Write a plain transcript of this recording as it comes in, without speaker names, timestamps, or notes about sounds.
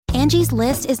Angie's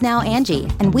List is now Angie,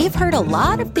 and we've heard a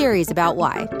lot of theories about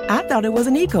why. I thought it was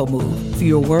an eco move.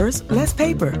 Fewer words, less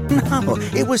paper. No,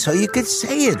 it was so you could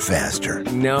say it faster.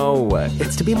 No,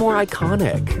 it's to be more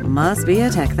iconic. Must be a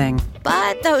tech thing.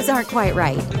 But those aren't quite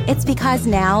right. It's because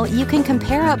now you can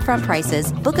compare upfront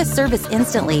prices, book a service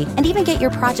instantly, and even get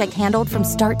your project handled from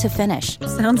start to finish.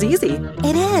 Sounds easy.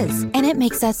 It is, and it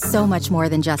makes us so much more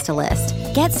than just a list.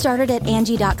 Get started at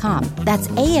Angie.com. That's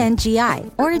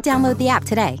ANGI, or download the app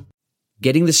today.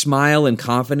 Getting the smile and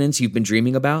confidence you've been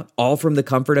dreaming about, all from the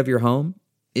comfort of your home,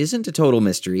 isn't a total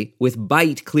mystery with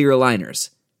Byte clear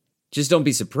aligners. Just don't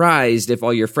be surprised if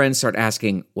all your friends start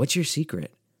asking, "What's your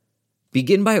secret?"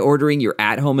 Begin by ordering your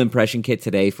at-home impression kit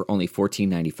today for only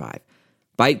 $14.95.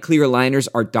 Byte clear aligners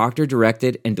are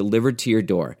doctor-directed and delivered to your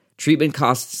door. Treatment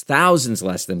costs thousands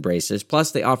less than braces, plus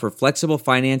they offer flexible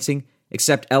financing,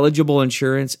 accept eligible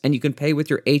insurance, and you can pay with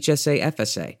your HSA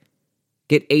FSA.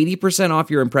 Get 80% off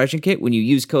your impression kit when you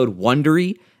use code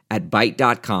WONDERY at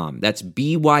Byte.com. That's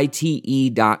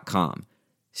BYTE.com.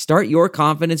 Start your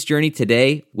confidence journey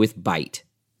today with Byte.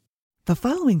 The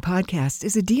following podcast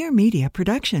is a Dear Media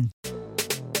production.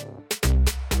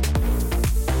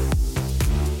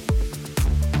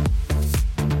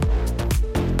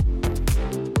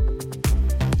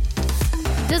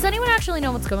 Does anyone actually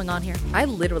know what's going on here? I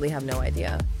literally have no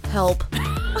idea. Help.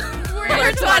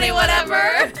 We're 20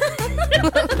 whatever.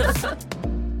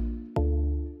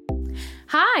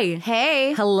 Hi.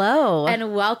 Hey. Hello.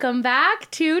 And welcome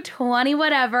back to 20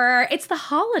 whatever. It's the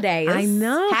holidays. I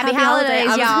know. Happy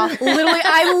holidays, y'all.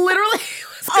 I literally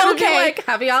was gonna be Okay. like,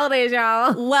 happy holidays,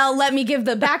 y'all. Well, let me give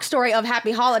the backstory of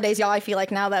Happy Holidays, y'all. I feel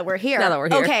like now that we're here.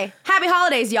 Okay. Happy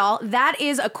Holidays, y'all. That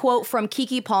is a quote from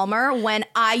Keke Palmer when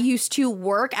I used to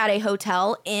work at a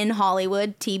hotel in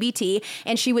Hollywood, TBT,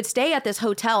 and she would stay at this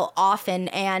hotel often,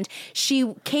 and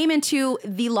she came into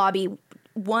the lobby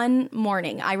one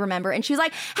morning, I remember, and she was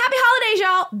like, "Happy Holidays,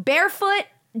 y'all," barefoot,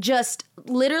 just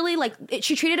literally like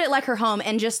she treated it like her home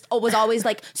and just was always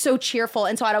like so cheerful.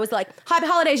 And so I'd always be like, "Happy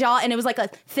Holidays, y'all," and it was like a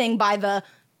thing by the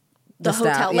hotel.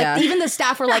 staff, Like yeah. even the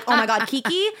staff were like, "Oh my God,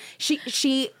 Keke,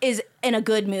 she is in a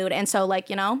good mood." And so like,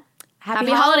 you know,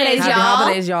 happy holidays, Happy y'all.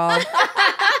 holidays, y'all.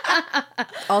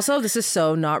 Also, this is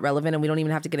so not relevant and we don't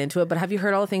even have to get into it, but have you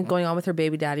heard all the things going on with her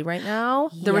baby daddy right now?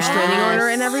 The restraining order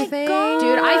and everything?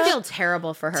 Dude, I feel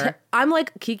terrible for her. I'm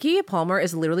like, Keke Palmer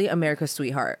is literally America's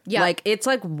sweetheart. Yeah. Like, it's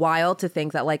like wild to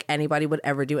think that like anybody would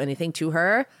ever do anything to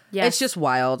her. Yes. It's just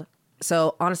wild.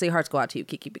 So honestly, hearts go out to you,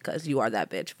 Keke, because you are that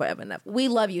bitch forever and ever. We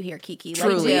love you here, Keke.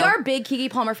 Truly. Like, we are big Keke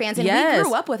Palmer fans, and Yes. we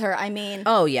grew up with her. I mean,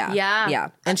 Oh yeah. Yeah. Yeah.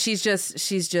 And she's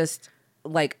just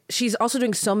like, she's also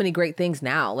doing so many great things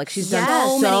now. Like she's done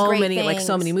Yes. so So many many, great like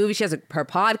so things. many movies. She has her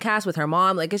podcast with her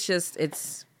mom. Like it's And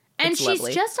it's she's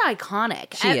lovely. just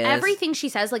iconic. She is. Everything she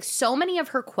says, like so many of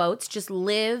her quotes just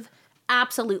live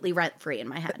absolutely rent-free in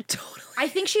my head. Totally. I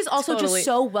think she's also Totally. just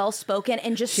so well spoken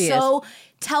and just She so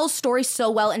tells stories so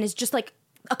well and is just like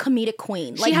a comedic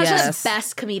queen. Like She has Yes. just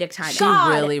best comedic timing. She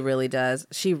God. really, really does.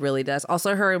 She really does.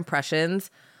 Also, her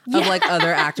impressions of like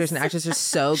other actors and actresses are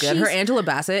so good. Her Angela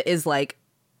Bassett is like,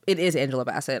 it is Angela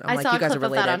Bassett. I'm I like, saw you a guys are clip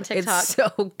of that related. on TikTok. It's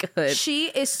so good. she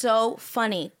is so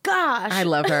funny. Gosh. I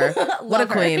love her. What a Love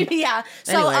her. queen. Yeah.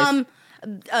 So Anyways.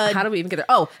 How do we even get there?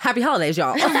 Oh, happy holidays,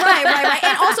 y'all. right.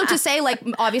 And also to say, like,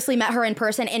 obviously met her in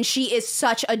person, and she is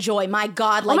such a joy. My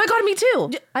God. Like, Oh my God, me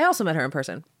too. I also met her in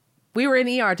person. We were in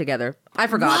ER together. I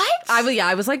forgot. What?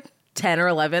 I was like 10 or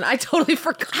 11. I totally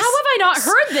forgot. How have I not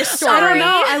heard this story? I don't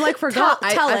know. I like forgot.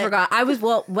 Tell I it. forgot. I was,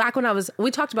 well, back when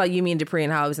we talked about You, Me, and Dupree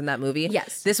and how I was in that movie.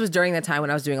 Yes. This was during the time when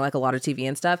I was doing like a lot of TV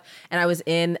and stuff. And I was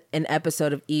in an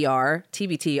episode of ER,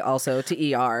 TBT also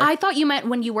to ER. I thought you meant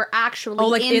when you were actually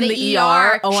like in the ER?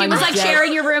 ER. Oh, she I'm was like dead.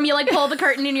 sharing your room. You like pull the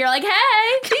curtain and you're like,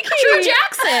 "Hey, Drew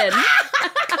Jackson."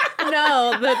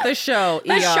 no, the show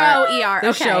The ER. show ER. The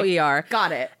Okay. show ER.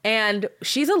 Got it. And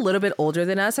she's a little bit older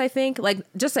than us, I think. Like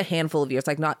just a handful of years,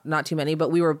 like not too many, but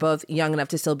we were both young enough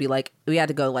to still be like, we had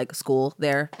to go like school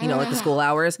there, you know, like the school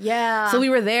hours. Yeah. So we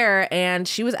were there and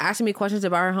she was asking me questions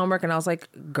about her homework and I was like,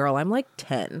 girl, I'm like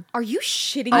 10. Are you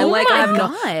shitting I me? like, I have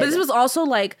God. no, but this was also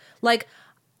like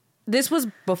this was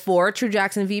before True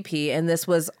Jackson VP and this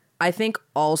was, I think,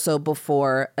 also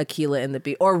before Akilah and the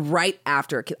Bee, or right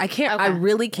after. I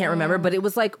really can't remember, but it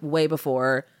was like way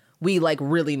before we like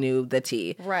really knew the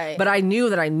tea. Right. But I knew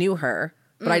that I knew her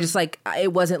But I just like,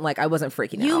 it wasn't like, I wasn't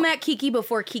freaking out. You met Kiki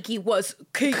before Kiki was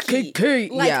Kiki.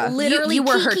 Like, yeah. literally, You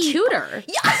were her Kiki. tutor.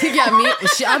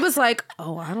 I was like,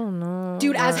 oh, I don't know.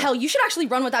 Dude, as hell. You should actually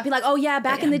run with that. Be like, oh yeah,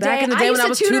 back in the day, Back in the day I used when I to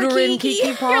was tutor tutoring Kiki.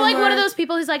 Kiki Palmer. You're like one of those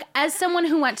people who's like, as someone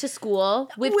who went to school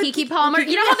with Kiki Palmer,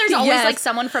 you know how there's always Yes. like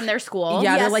someone from their school?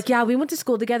 Yeah, they're Yes. like, yeah, we went to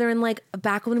school together, and like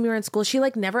back when we were in school, she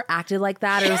like never acted like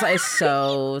that. It was like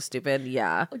so stupid.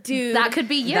 Yeah, Dude, That could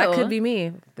be you. that could be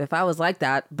me if I was like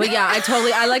that. But yeah, I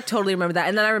totally remember that.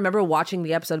 And then I remember watching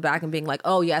the episode back and being like,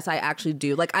 oh yes, I actually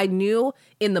do. Like I knew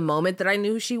in the moment that I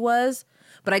knew who she was,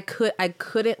 but I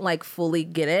couldn't like fully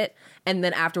get it. And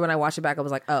then after when I watched it back, I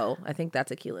was like, oh, I think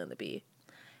that's Akilah and the Bee.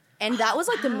 and that was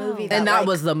like the movie, And that like,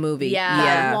 was the movie. Yeah.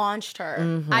 that launched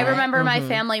her. I remember my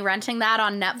family renting that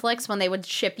on Netflix when they would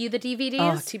ship you the DVDs.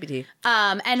 Oh, TBD.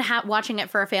 And watching it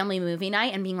for a family movie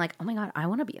night and being like, oh my God, I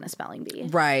want to be in a spelling bee.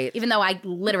 Right. Even though I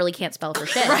literally can't spell for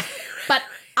shit. But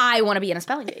I want to be in a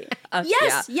spelling bee.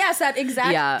 Yes, that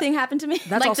exact thing happened to me.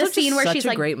 That's like also the scene just where such she's a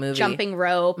like great movie. jumping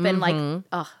rope and like,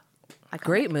 oh,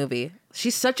 Great movie.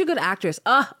 She's such a good actress.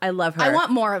 I love her. I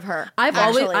want more of her. I've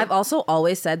actually. also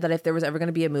always said that if there was ever going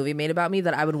to be a movie made about me,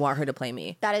 that I would want her to play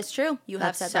me. That is true. You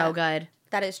that's have said so that. good.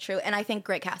 That is true, and I think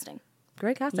great casting.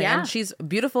 Great casting. Yeah. And she's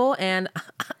beautiful and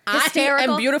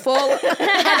Hysterical. and beautiful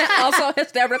and also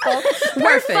hysterical.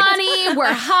 We're Perfect. funny,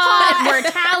 we're hot, we're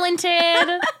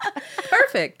talented.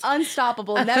 Perfect.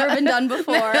 Unstoppable. Never been done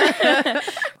before.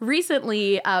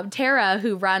 Recently, Tara,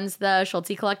 who runs the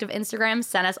Schulte Collective Instagram,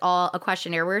 sent us all a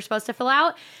questionnaire we were supposed to fill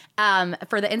out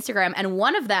for the Instagram. And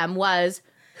one of them was,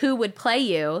 who would play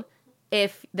you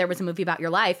if there was a movie about your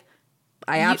life?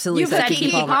 I absolutely you said said Kiki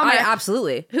Kiki Palmer. Palmer. I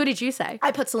absolutely. Who did you say?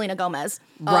 I put Selena Gomez.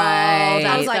 Right.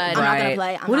 I was like, good. I'm not gonna Right.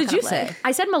 play. What did you say?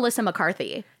 I said Melissa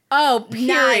McCarthy. Oh, period.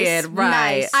 Nice, Right.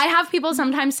 nice. I have people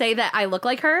sometimes say that I look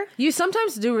like her, You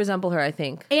sometimes do resemble her, I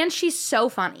think. and she's so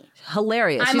funny.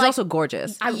 Hilarious. I'm She's like- also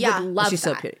gorgeous. I Yeah. would love She's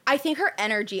that. so pretty. I think her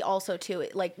energy also too,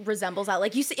 it like resembles that.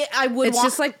 Like you see, I would. It's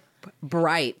just like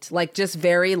bright, like just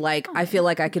very like, I feel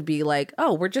like I could be like,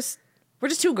 oh, we're just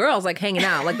two girls like hanging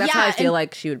out. Like that's Yeah, how I feel and-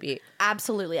 like she would be.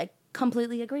 absolutely. I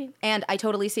completely agree, and I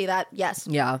totally see that. Yes.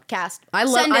 Yeah. Cast. I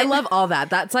love Send it. all that.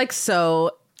 That's like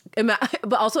so.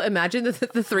 But also imagine the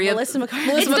three Melissa of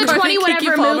McCarthy. It's the McCarthy, 20 Kiki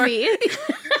whatever Palmer. movie.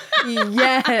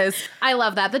 Yes. I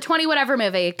love that. The 20 whatever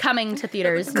movie coming to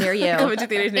theaters near you Coming to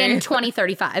theaters near in you.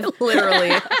 2035.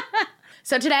 Literally.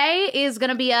 So today is going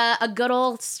to be a good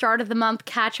old start of the month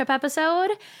catch-up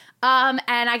episode. And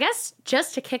I guess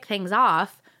just to kick things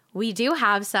off, we do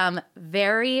have some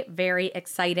very, very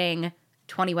exciting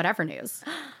 20 whatever news.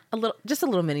 Just a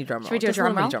little mini drum roll. Should we do a Just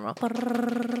drum little roll? mini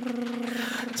drum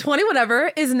roll. 20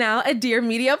 Whatever is now a Dear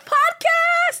Media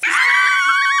podcast.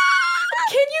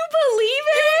 Can you believe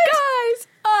it,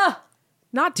 guys?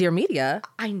 Not Dear Media.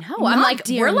 I know. Not I'm like,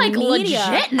 Dear we're like Media.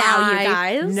 legit now, you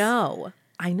guys. No,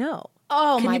 I know.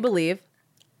 Oh Can my! you believe?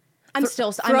 I'm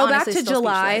still. I'm Throwback honestly to still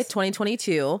July speechless.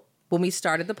 2022 when we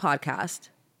started the podcast,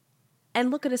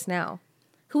 and look at us now.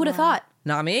 Who would have thought?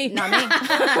 Not me. Not me.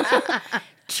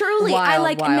 Truly, I Wild,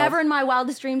 like wild. never in my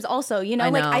wildest dreams. Also, you know, I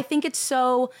like know. I think it's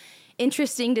so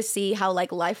interesting to see how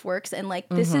like life works, and like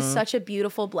this is such a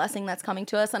beautiful blessing that's coming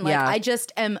to us, and like Yeah. I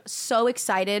just am so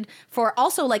excited for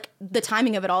also like the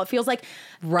timing of it all. It feels like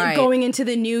Right. going into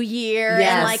the new year,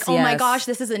 Yes, and like oh my yes. gosh,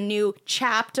 this is a new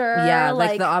chapter. Yeah,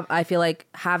 like I feel like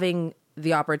having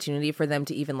the opportunity for them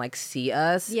to even like see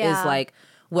us Yeah. is like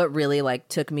what really like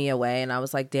took me away, and I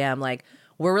was like, damn, like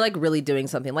we're like really doing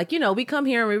something. Like, you know, we come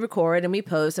here and we record and we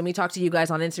post and we talk to you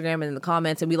guys on Instagram and in the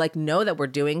comments, and we like know that we're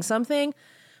doing something,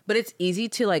 but it's easy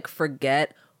to like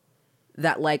forget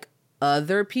that like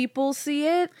other people see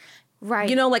it. right.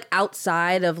 You know, like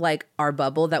outside of like our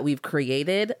bubble that we've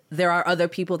created, there are other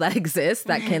people that exist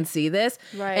that can see this.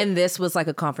 Right. And this was like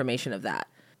a confirmation of that.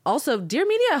 Also, Dear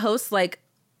Media hosts like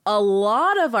a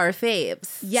lot of our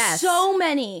faves. Yes. so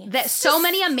many. So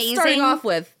many amazing. Starting off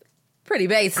with Pretty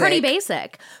Basic. Pretty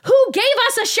Basic. Who gave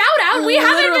us a shout out? We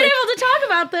haven't been Literally. able to talk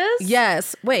about this.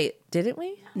 Yes. Wait, didn't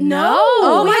we? No.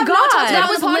 Oh we my have not God. talked about That it on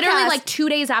was the literally podcast. like 2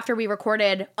 days after we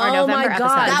recorded our Oh November my God.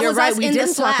 episode. That You're was right. us We in the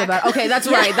didn't talk Slack. about it. Okay, that's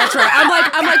right. That's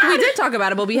right. I'm like, we did talk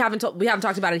about it, but we haven't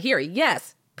talked about it here.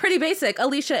 Yes. Pretty Basic,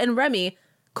 Alicia and Remy,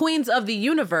 queens of the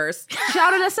universe,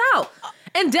 shouted us out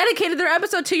and dedicated their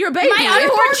episode to your baby. My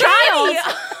unborn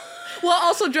child. Well,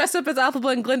 also dressed up as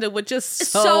Alphaba and Glinda, which is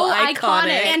so, So iconic. iconic.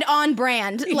 and on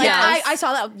brand. Like Yes. I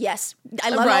saw that. Yes,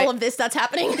 I love Right. all of this that's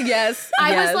happening. Yes.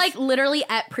 I yes. was like literally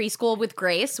at preschool with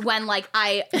Grace when like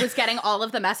I was getting all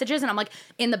of the messages and I'm like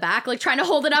in the back like trying to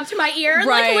hold it up to my ear and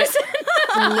Right. like listen.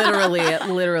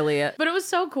 Literally. But it was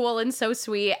so cool and so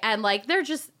sweet. And like, they're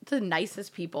just the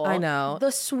nicest people. I know.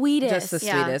 The sweetest. Just the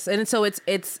Yeah. sweetest. And so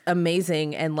it's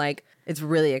amazing and like it's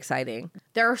really exciting.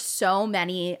 There are so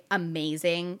many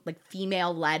amazing, like,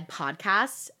 female-led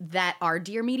podcasts that are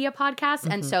Dear Media podcasts.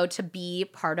 And so to be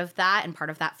part of that and part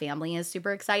of that family is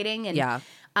super exciting. And Yeah.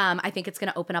 I think it's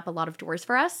going to open up a lot of doors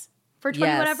for us for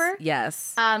 20 whatever.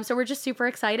 Yes. So we're just super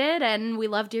excited and we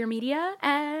love Dear Media.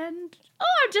 And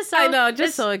I'm just so... I know, just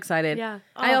it's- so excited. Yeah.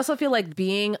 I Oh. also feel like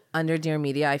being under Dear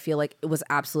Media, I feel like it was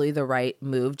absolutely the right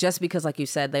move just because, like you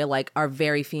said, they like are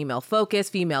very female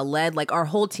focused, female led. Like our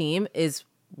whole team is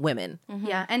women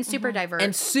Yeah, and super diverse.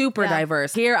 and super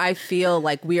diverse. Here, I feel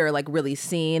like we are like really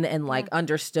seen and like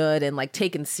understood and like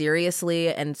taken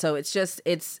seriously. And so it's just,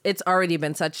 it's already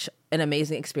been such an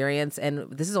amazing experience. And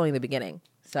this is only the beginning.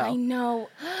 So I know.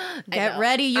 Get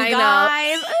ready, you I know.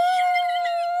 guys.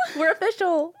 we're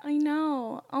official. I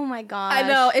know. Oh my gosh. I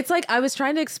know. It's like I was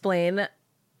trying to explain,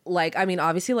 like, I mean,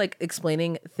 obviously, like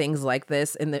explaining things like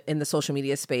this in the social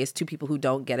media space to people who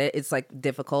don't get it, it's like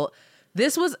difficult.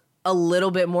 This was a little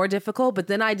bit more difficult, but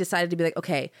then I decided to be like,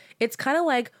 okay, it's kind of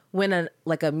like when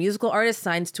a musical artist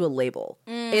signs to a label.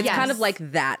 It's kind of like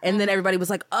that. And then everybody was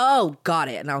like, oh, got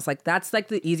it. And I was like, that's like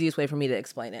the easiest way for me to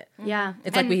explain it. yeah.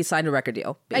 It's like we signed a record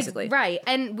deal, basically. Right.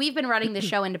 And we've been running the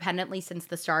show independently since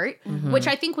the start, which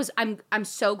I think was, I'm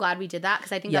so glad we did that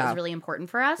because I think that Yeah. was really important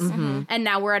for us. And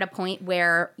now we're at a point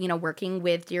where, you know, working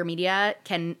with Dear Media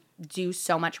can do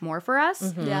so much more for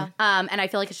us. Yeah. And I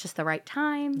feel like it's just the right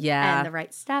time Yeah. and the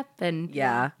right step. And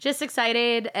Yeah. just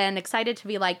excited to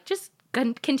be like, just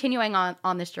continuing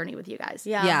on this journey with you guys.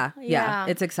 Yeah. Yeah.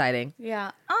 It's exciting. Yeah.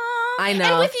 I know.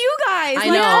 And with you guys. I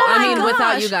like, know. oh I my mean, without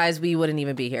gosh. you guys, we wouldn't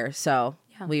even be here. So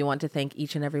we want to thank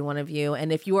each and every one of you.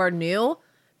 And if you are new,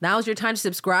 now's your time to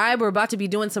subscribe. We're about to be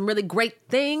doing some really great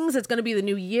things. It's going to be the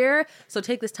new year. So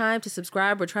take this time to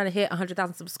subscribe. We're trying to hit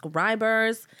 100,000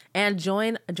 subscribers and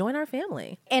join our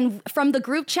family. And from the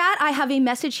group chat, I have a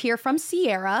message here from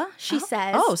Sierra. She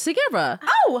says, Oh, Sigera.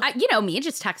 You know me,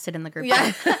 just texted in the group.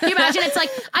 Can you imagine? It's like,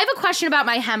 I have a question about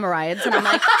my hemorrhoids. And I'm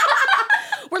like,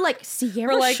 we're like,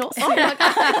 Sierra Schultz. oh my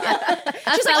God. She's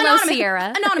like, fellow anonymous,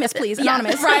 Sierra. Anonymous, please.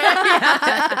 Anonymous.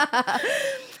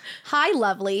 Hi,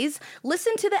 lovelies.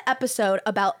 Listen to the episode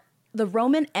about the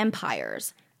Roman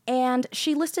empires, and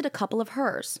she listed a couple of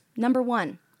hers. Number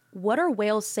 1, what are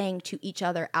whales saying to each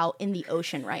other out in the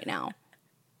ocean right now?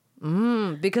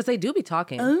 Because they do be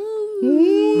talking.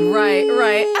 Oh.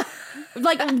 Right.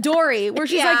 Like Dory, where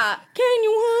she's Yeah. like, "Can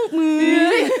you help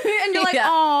me?" And you're like, Yeah.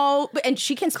 "Oh," and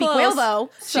she can speak Close. whale though.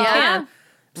 So, Yeah.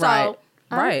 so Right.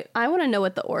 Right. I want to know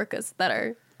what the orcas that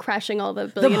are crashing all the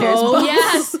billionaires' boats? boats.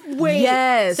 yes. wait.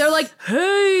 Yes. They're like,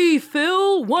 hey,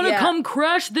 Phil, want to Yeah. come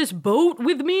crash this boat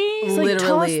with me? It's like,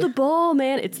 Literally. toss the ball,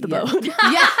 man. It's the boat.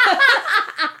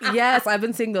 Yes, I've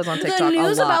been seeing those on TikTok the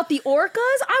news a lot. about the orcas,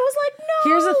 I was like,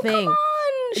 "No." Here's the thing. Come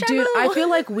on, Dude, Shamu. I feel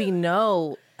like we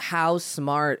know how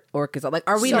smart orcas are. Like,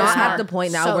 are we So not smart. at the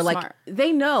point now So where like smart.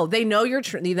 they know you're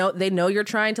they know you're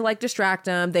trying to like distract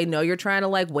them. They know you're trying to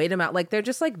like wait them out. Like they're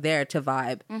just like there to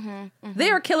vibe. They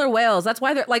are killer whales. That's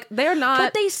why they're not.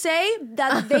 But they say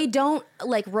that they don't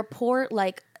like report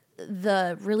like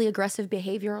the really aggressive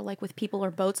behavior like with people or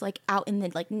boats like out in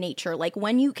the like nature. Like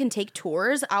when you can take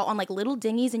tours out on like little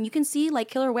dinghies and you can see like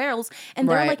killer whales and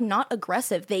they're Right. like not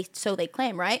aggressive. They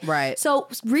claim, right? Right. So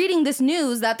reading this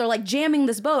news that they're like jamming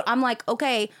this boat, I'm like,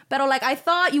 okay, but like I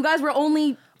thought you guys were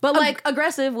only But, like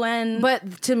aggressive when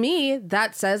But to me,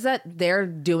 that says that they're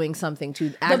doing something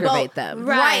to aggravate them.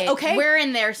 Right, okay. We're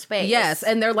in their space. Yes,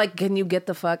 and they're like, "Can you get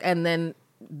the fuck?" And then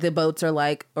the boats are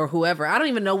like, or whoever. I don't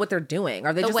even know what they're doing.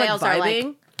 Are they The just like whales vibing? are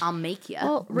like, I'll make you.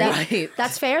 Well, Right.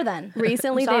 that's fair then.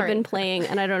 recently I'm they've sorry. been playing,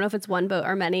 and I don't know if it's one boat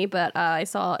or many, but I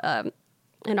saw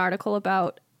an article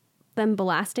about them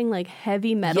blasting like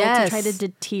heavy metal Yes. to try to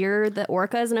deter the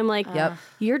orcas, and I'm like, Yep.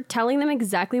 you're telling them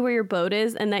exactly where your boat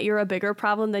is and that you're a bigger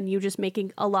problem than you just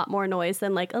making a lot more noise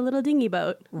than like a little dinghy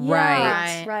boat.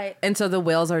 Right. Right. And so the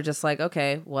whales are just like,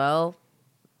 okay, well,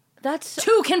 That's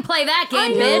Two can play that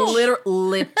game, know. bitch.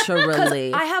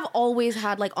 literally. I have always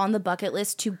had like on the bucket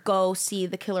list to go see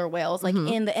the killer whales, like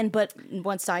in the end. But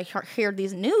once I heard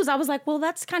these news, I was like, well,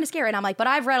 that's kind of scary. And I'm like, but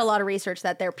I've read a lot of research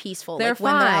that they're peaceful, They're like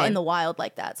when they're out fine. in the wild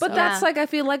like that. But so. that's like, I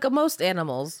feel like most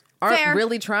animals aren't Fair.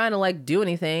 really trying to like do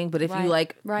anything. But if you Right.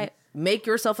 like Right. make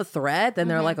yourself a threat, then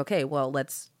they're like, okay, well,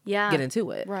 let's Yeah. get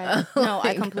into it. right. No,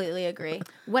 I completely agree.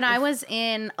 When I was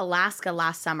in Alaska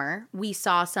last summer, we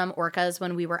saw some orcas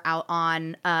when we were out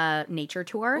on a nature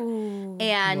tour.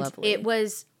 And lovely. it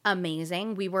was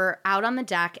amazing. We were out on the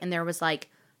deck and there was like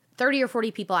 30 or 40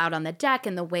 people out on the deck,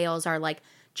 and the whales are like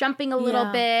jumping a little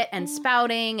bit and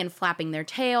spouting and flapping their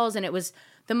tails. And it was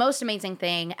the most amazing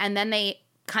thing. And then they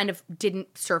kind of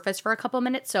didn't surface for a couple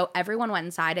minutes. So everyone went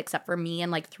inside except for me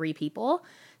and like 3 people.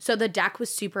 So the deck was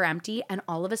super empty. And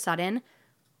all of a sudden,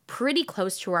 pretty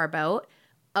close to our boat,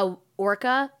 a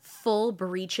orca full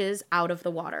breaches out of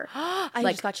the water. I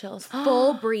just got chills.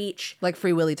 Full breach. Like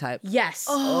Free Willy type. Yes.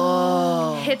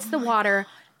 Hits the water.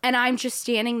 And I'm just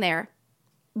standing there,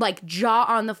 like jaw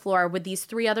on the floor with these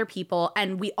 3 other people.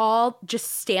 And we all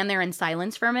just stand there in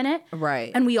silence for a minute.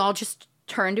 Right. And we all just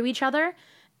turn to each other.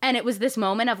 And it was this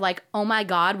moment of like, oh my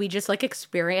God, we just like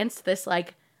experienced this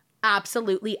like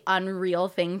absolutely unreal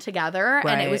thing together.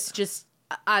 Right. And it was just,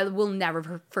 I will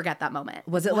never forget that moment.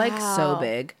 Was it like so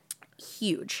big?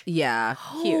 Huge. Yeah.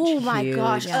 Huge. Oh my Huge,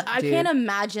 gosh. I dude. can't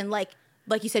imagine like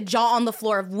you said, jaw on the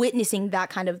floor of witnessing that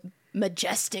kind of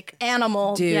majestic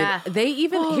animal. Dude, Yeah. they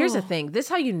even, here's the thing. This is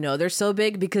how you know they're so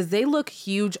big, because they look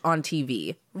huge on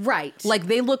TV. Right. Like,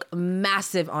 they look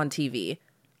massive on TV.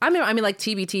 I mean, like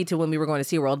TBT to when we were going to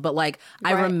SeaWorld, but like,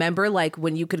 I remember like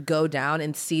when you could go down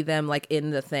and see them like in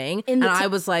the thing. And I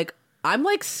was like, I'm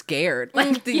like scared.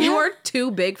 Like, you are too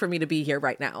big for me to be here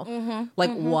right now. Like,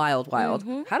 wild.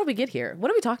 How did we get here? What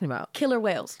are we talking about? Killer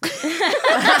whales.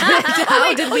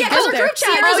 How did we get there?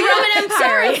 Sierra's Roman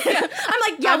Empire. Sorry.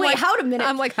 I'm like, yeah, wait, how a minute.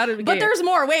 I'm like, how did we get But here? there's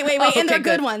more. Wait. Oh, And they're okay,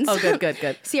 good ones. Oh,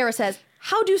 good. Sierra says,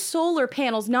 how do solar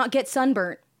panels not get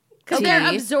sunburnt? Because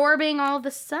they're absorbing all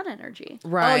the sun energy.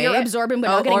 Right. Oh, you're absorbing but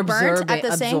not getting burnt at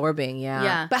the same. Absorbing, yeah.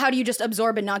 Yeah. But how do you just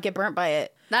absorb and not get burnt by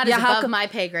it? That is Yeah, how above come- my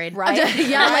pay grade. Right?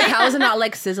 Yeah, like, how is it not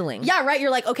like sizzling? Yeah, right.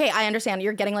 You're like, okay, I understand.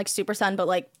 You're getting like super sun, but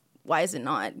like, why is it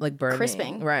not Like burning.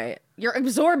 crisping? Right. You're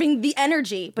absorbing the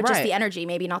energy, but just Right. the energy,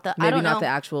 maybe not the. I Maybe don't not know. the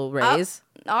actual rays.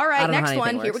 All I right, don't know next how one.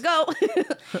 anything Here we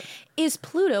go. Is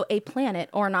Pluto a planet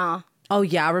or nah? Oh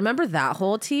yeah, remember that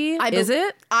whole tea? Is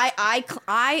it?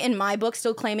 I in my book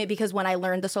still claim it because when I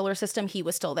learned the solar system, he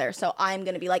was still there. So I'm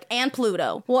gonna be like, and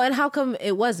Pluto, Well, and how come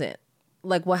it wasn't?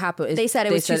 Like, what happened? They said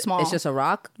it was too small. It's just a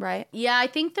rock. right? Yeah, I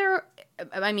think they're,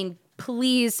 I mean,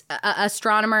 please,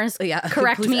 astronomers, Yeah,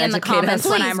 correct please me in the educate comments us.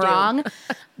 when Please I'm do. wrong.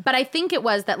 But I think it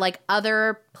was that like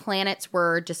other planets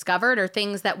were discovered or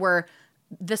things that were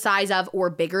the size of or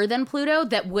bigger than Pluto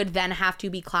that would then have to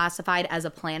be classified as a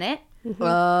planet.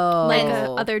 Oh, Like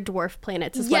other dwarf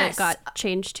planets is what Yes. it got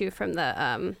changed to from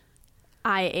the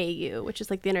IAU, which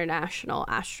is like the International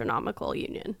Astronomical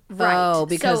Union. Right. Oh,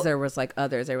 because So- there was like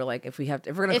others. They were like, if we're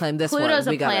gonna If claim this Pluto's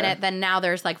one, we a planet, gotta then now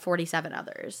there's like 47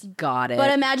 others. got it. But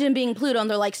imagine being Pluto, and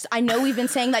they're like, I know we've been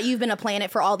saying that you've been a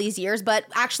planet for all these years, but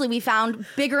actually we found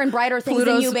bigger and brighter things than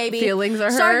Pluto's you, baby. feelings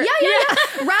are Sorry, hurt.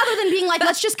 Yeah. Rather than being like,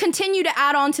 let's just continue to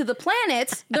add on to the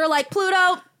planets, they're like,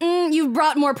 Pluto, you've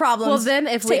brought more problems. well, then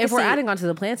if Take a we're seat. adding on to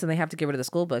the plants, then they have to get rid of the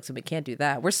school books, and we can't do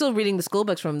that. We're still reading the school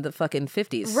books from the fucking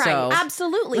 50s. Right, So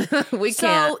absolutely. We So,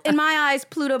 can't. in my eyes,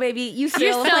 Pluto, baby, you You're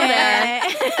still still there.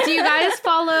 planet. Do you guys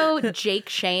follow Jake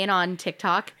Shane on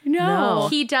TikTok? No.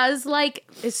 He does like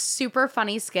super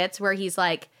funny skits where he's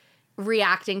like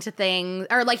reacting to things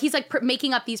or like he's like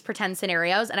making up these pretend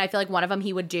scenarios. And I feel like one of them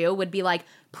he would do would be like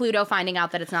Pluto finding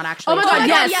out that it's not actually. Oh my a god, planet.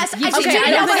 God, yes. yes. I Okay, didn't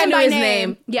I know don't think I him knew by his name.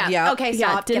 name. Yeah. Okay,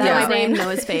 Yeah, stop. didn't Get know out his of my name, brain. know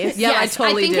his face. Yeah, I Yes,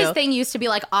 totally I think do. his thing used to be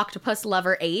like Octopus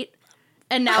Lover 8,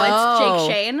 and now Oh. it's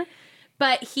Jake Shane.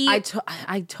 But he,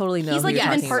 I totally know. He's who like you're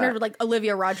even talking partnered about. with like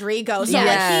Olivia Rodrigo. So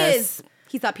Yes. like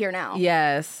he's up here now.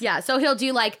 Yes. yeah. So he'll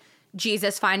do like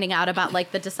Jesus finding out about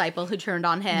like the disciple who turned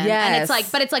on him, and Yes. it's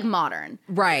like, but it's like modern.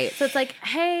 Right. So it's like,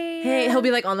 hey, Hey, he'll be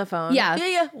like on the phone. yeah,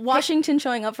 Yeah. Washington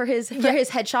showing up for his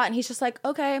headshot, and he's just like,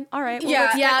 okay, all right, well, Yeah.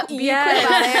 let's Yeah. be quick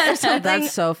about it or something.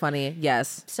 That's so funny.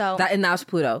 Yes. So- and that was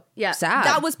Pluto. Yeah. Sad.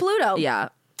 That was Pluto. Yeah.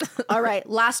 All right,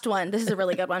 last one. This is a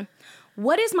really good one.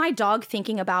 What is my dog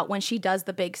thinking about when she does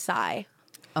the big sigh?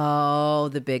 Oh,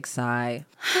 the big sigh.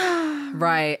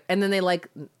 Right. And then they like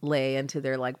lay into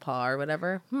their like paw or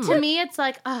whatever. To me, it's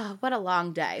like, oh, what a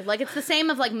long day. Like it's the same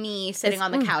of like me sitting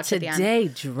on the couch at the end. Today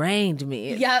drained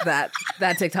me. Yep.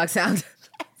 That TikTok sound.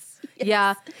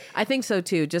 Yeah, I think so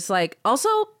too. Just like also,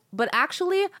 but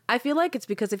actually, I feel like it's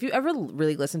because if you ever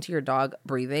really listen to your dog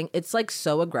breathing, it's like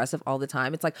so aggressive all the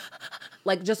time. It's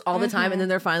like just all the time, and then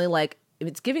they're finally like,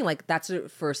 it's giving like that's their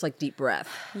first like deep breath.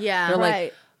 Yeah, They're right.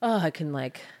 like, oh, I can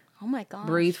like Oh my god.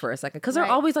 breathe for a second because they're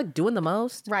Right. always like doing the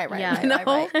most. Right, Yeah. right, You right,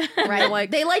 right, right. Right.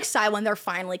 Like- they like sigh when they're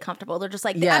finally comfortable. They're just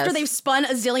like Yes. after they've spun a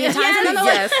zillion times, and then they're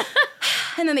Yes. like,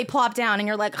 and then they plop down, and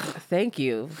you're like, Thank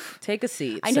you. Take a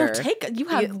seat. I know. sir. You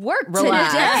have work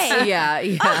Relax. today. Yeah,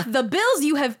 yeah, Ah, the bills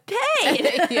you have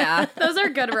paid. yeah. those are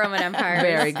good Roman Empire.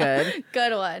 Very good.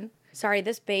 Good one. Sorry,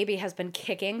 this baby has been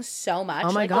kicking so much.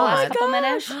 Oh my like, God. The last couple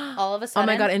minutes, all of a Oh sudden.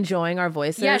 my God, enjoying our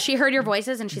voices. Yeah, she heard your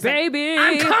voices and she's Baby.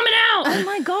 like, I'm coming out. Oh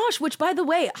my gosh! Which, by the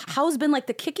way, how's been like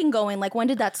the kicking going? Like, when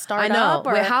did that start? I know. Up,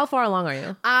 or- Wait, how far along are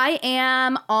you? I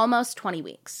am almost 20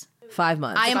 weeks. 5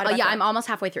 months. I'm almost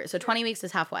halfway through. So 20 weeks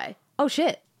is halfway. Oh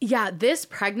shit. Yeah, this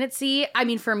pregnancy, I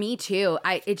mean, for me too,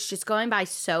 it's just going by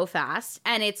so fast.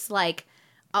 And it's like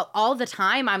all the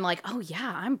time I'm like, oh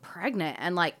yeah, I'm pregnant.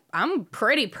 And like, I'm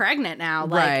pretty pregnant now.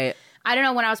 Like, Right. I don't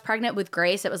know, when I was pregnant with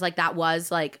Grace, it was like that was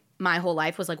like my whole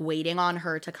life was like waiting on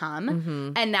her to come.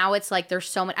 Mm-hmm. And now it's like there's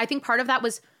so much. I think part of that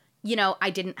was, you know, I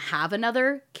didn't have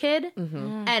another kid.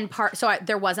 Mm-hmm. And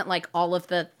there wasn't like all of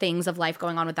the things of life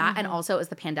going on with that. And also it was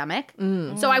the pandemic.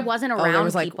 So I wasn't around there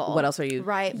was like, people. what else are you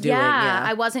Right. doing? Yeah,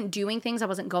 I wasn't doing things. I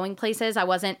wasn't going places. I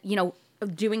wasn't, you know,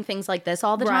 doing things like this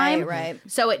all the time. Right.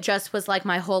 So it just was like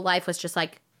my whole life was just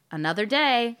like another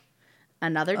day,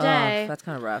 another day. That's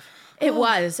kind of rough. It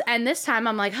was. And this time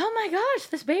I'm like, oh my gosh,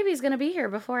 this baby's going to be here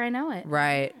before I know it.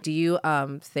 Right. Do you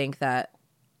think that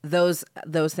those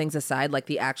things aside, like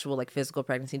the actual like physical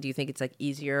pregnancy, do you think it's like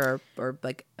easier or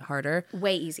like harder?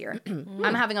 Way easier.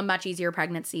 I'm having a much easier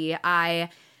pregnancy. I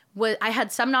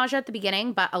had some nausea at the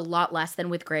beginning, but a lot less than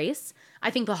with Grace.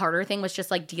 I think the harder thing was just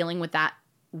like dealing with that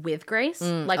with Grace,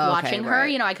 like okay, watching her.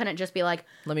 right. You know, I couldn't just be like,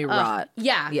 Let me "Ugh." rot.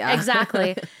 Yeah,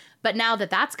 exactly. But now that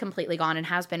that's completely gone and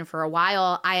has been for a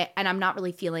while, I'm not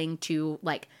really feeling too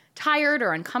like tired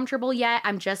or uncomfortable yet.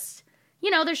 I'm just,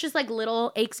 you know, there's just like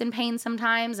little aches and pains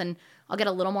sometimes, and I'll get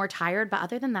a little more tired. But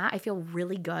other than that, I feel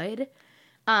really good.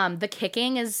 The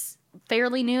kicking is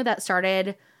fairly new. That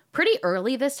started pretty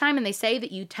early this time, and they say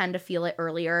that you tend to feel it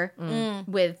earlier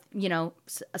with, you know,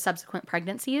 subsequent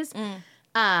pregnancies.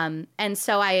 And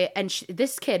so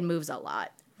this kid moves a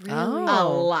lot. Oh. A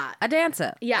lot. A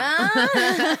dancer. Yeah.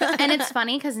 And it's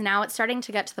funny because now it's starting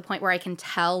to get to the point where I can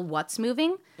tell what's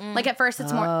moving. Like at first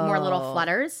it's more little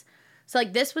flutters. So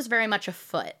like this was very much a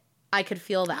foot. I could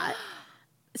feel that.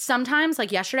 Sometimes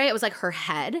like yesterday it was like her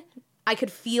head. I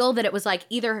could feel that it was like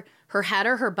either her head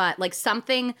or her butt, like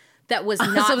something that was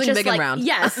not Something just big and like round.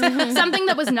 yes, something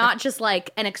that was not just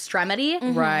like an extremity,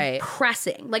 Right.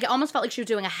 pressing. Like it almost felt like she was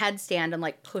doing a headstand and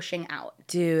like pushing out.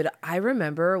 Dude, I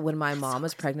remember when my mom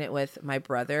was pregnant with my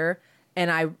brother,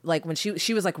 and I like when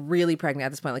she was like really pregnant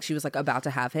at this point, like she was like about to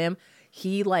have him.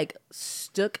 He like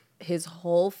stuck his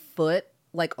whole foot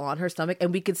like on her stomach,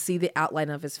 and we could see the outline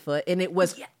of his foot, and it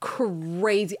was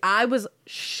crazy. I was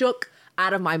shook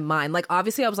out of my mind. Like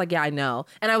obviously I was like, yeah, I know.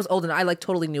 And I was old and I like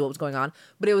totally knew what was going on.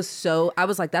 But it was so, I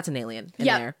was like, that's an alien in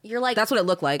there. You're like, that's what it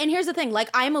looked like. And here's the thing, like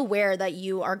I'm aware that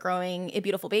you are growing a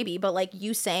beautiful baby, but like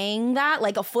you saying that,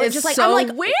 like a foot, It's just like so I'm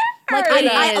like weird. Like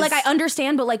It I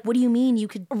understand, but like, what do you mean you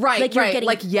could? Right, like, you're right. getting,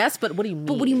 Like yes, but what do you mean?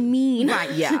 but what do you mean?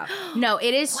 Right, yeah. No,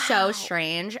 it is so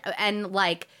strange. And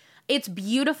like, it's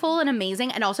beautiful and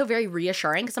amazing and also very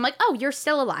reassuring because I'm like, oh, you're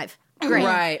still alive. Great.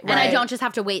 Right, And I right. don't just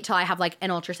have to wait till I have like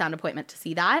an ultrasound appointment to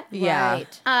see that. Yeah.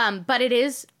 Right. But it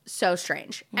is so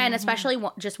strange. And especially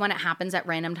just when it happens at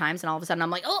random times and all of a sudden I'm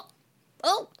like, oh.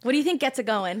 What do you think gets it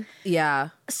going? Yeah.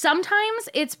 Sometimes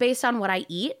it's based on what I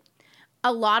eat.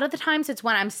 A lot of the times it's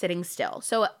when I'm sitting still.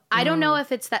 So I don't know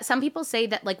if it's that. Some people say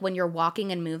that like when you're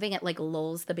walking and moving, it like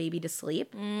lulls the baby to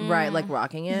sleep. Right, like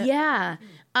rocking it. Yeah.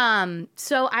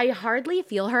 So I hardly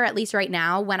feel her, at least right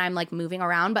now, when I'm like moving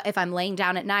around. But if I'm laying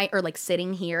down at night or like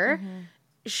sitting here,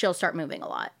 she'll start moving a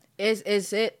lot.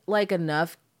 Is it like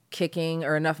enough kicking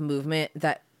or enough movement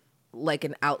that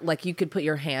like like you could put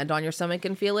your hand on your stomach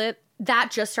and feel it?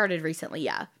 That just started recently,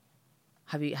 yeah.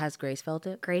 Has Grace felt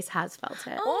it? Grace has felt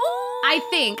it. I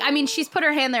think. I mean, she's put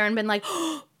her hand there and been like,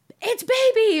 oh, it's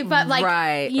baby. But like,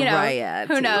 Right, you know, right, yeah.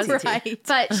 who knows? Right.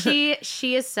 But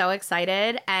she is so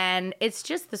excited and it's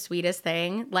just the sweetest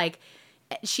thing. Like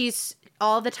she's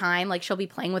all the time, like she'll be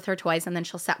playing with her toys and then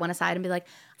she'll set one aside and be like,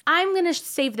 I'm going to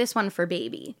save this one for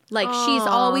baby. Like she's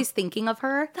always thinking of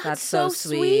her. That's so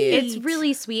sweet. It's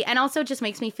really sweet. And also just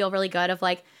makes me feel really good of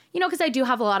like, you know, because I do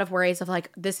have a lot of worries of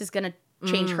like, this is going to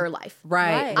change her life.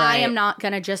 Right. I am not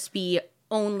going to just be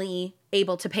only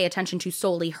able to pay attention to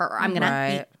solely her. I'm going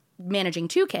to be managing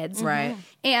 2 kids. Right.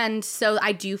 And so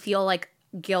I do feel like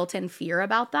guilt and fear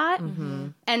about that.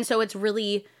 And so it's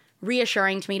really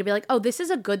reassuring to me to be like, oh, this is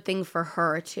a good thing for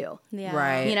her too. Yeah.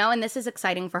 Right. You know, and this is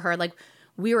exciting for her. Like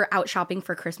we were out shopping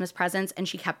for Christmas presents and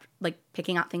she kept like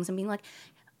picking out things and being like,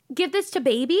 give this to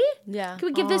baby? Yeah. Can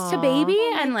we give this to baby?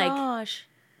 And like, Gosh.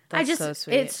 I just, so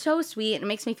sweet. it's so sweet. It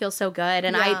makes me feel so good.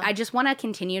 And Yeah. I just want to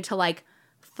continue to like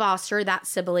foster that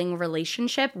sibling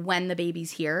relationship when the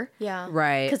baby's here. Yeah.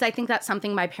 Right. Because I think that's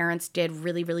something my parents did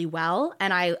really, really well.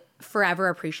 And I forever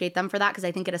appreciate them for that because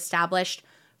I think it established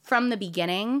from the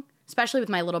beginning especially with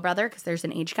my little brother, because there's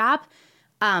an age gap,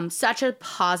 such a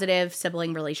positive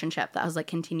sibling relationship that has like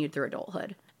continued through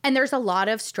adulthood. And there's a lot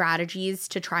of strategies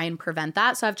to try and prevent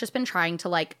that. So I've just been trying to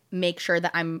like make sure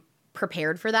that I'm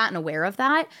prepared for that and aware of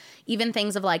that. Even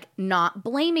things of like not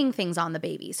blaming things on the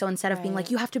baby. So instead of being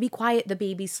like, you have to be quiet, the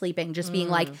baby's sleeping, just being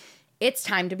like, it's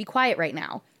time to be quiet right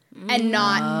now. And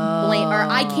not blame, or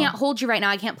I can't hold you right now,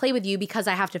 I can't play with you because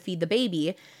I have to feed the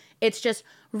baby. It's just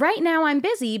right now I'm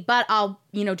busy, but I'll,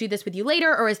 do this with you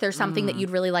later. Or is there something that you'd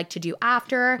really like to do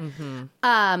after?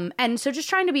 And so just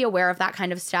trying to be aware of that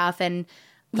kind of stuff. And,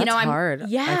 That's hard.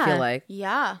 Yeah. I feel like.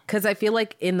 Yeah. Because I feel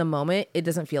like in the moment, it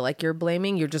doesn't feel like you're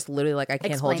blaming. You're just literally like, I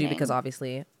can't hold you Explaining. because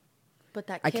obviously But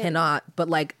that I kid, cannot. But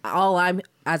like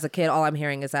as a kid, all I'm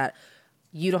hearing is that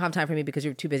you don't have time for me because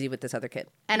you're too busy with this other kid.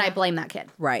 And I blame that kid.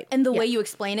 Right. And the way you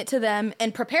explain it to them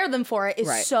and prepare them for it is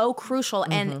Right. so crucial.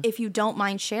 And if you don't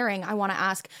mind sharing, I want to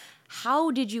ask,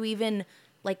 how did you even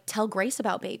like tell Grace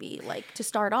about baby? Like to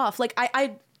start off, like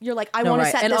you're like, I want to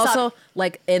set and this also up.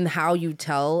 like in how you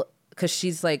tell, because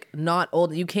she's like not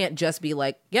old. You can't just be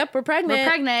like, yep, we're pregnant. We're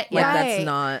pregnant. Like Yeah. that's Right.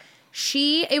 not.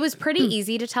 It was pretty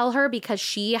easy to tell her because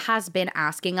she has been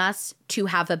asking us to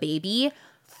have a baby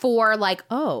for like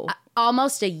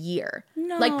almost a year.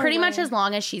 No like pretty much way. as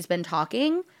long as she's been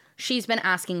talking, she's been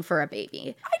asking for a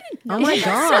baby. Oh my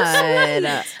god. And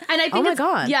I think Oh my it's,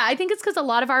 God. Yeah, I think it's because a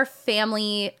lot of our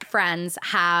family friends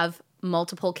have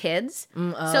multiple kids.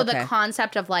 So the okay.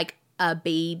 concept of like a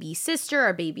baby sister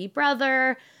or baby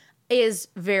brother is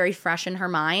very fresh in her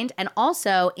mind. And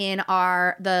also in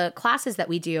the classes that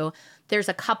we do, there's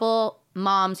a couple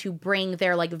moms who bring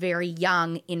their like very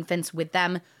young infants with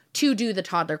them to do the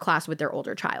toddler class with their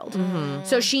older child.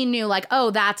 So she knew like,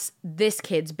 oh, that's this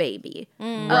kid's baby.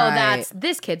 Oh, that's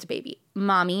this kid's baby.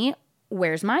 Mommy,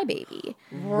 where's my baby?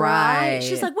 Right.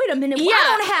 She's like, wait a minute, Yeah,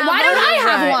 why don't I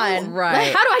have have one? Right.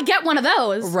 Like, how do I get one of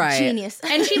those? Right. Genius.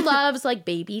 And she loves like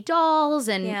baby dolls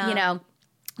and,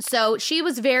 so she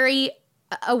was very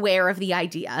aware of the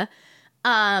idea.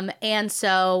 And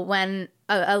so when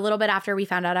a little bit after we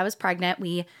found out I was pregnant,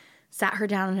 we sat her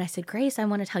down and I said, Grace, I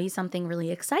want to tell you something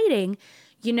really exciting.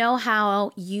 You know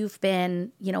how you've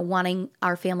been, wanting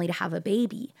our family to have a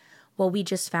baby. Well, we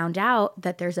just found out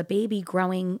that there's a baby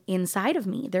growing inside of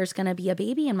me. There's going to be a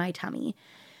baby in my tummy.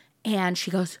 And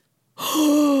she goes,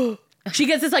 she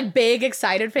gets this like big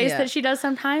excited face that she does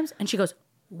sometimes. And she goes,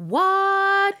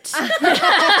 what?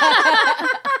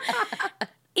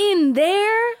 In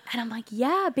there? And I'm like,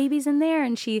 yeah, baby's in there.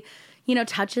 And she,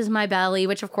 touches my belly,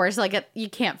 which of course, like you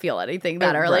can't feel anything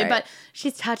that early, Right. but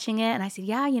she's touching it. And I said,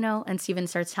 yeah, and Steven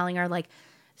starts telling her like,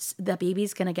 the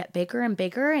baby's going to get bigger and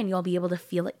bigger and you'll be able to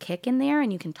feel it kick in there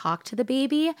and you can talk to the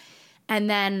baby. And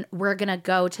then we're going to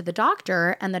go to the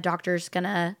doctor and the doctor's going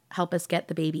to help us get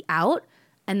the baby out.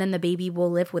 And then the baby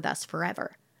will live with us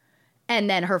forever. And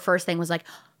then her first thing was like,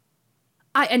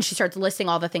 and she starts listing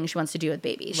all the things she wants to do with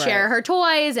baby. Right. Share her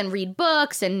toys and read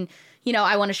books and,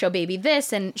 I want to show baby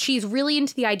this. And she's really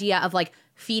into the idea of like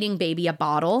feeding baby a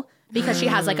bottle because she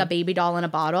has like a baby doll in a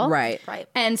bottle. Right.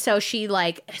 And so she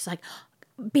like, is like,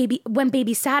 baby, when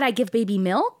baby's sad, I give baby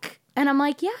milk. And I'm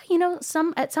like, yeah,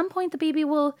 at some point the baby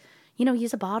will,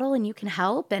 use a bottle and you can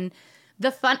help. And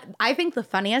I think the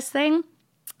funniest thing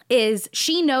is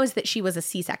she knows that she was a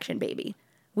C-section baby.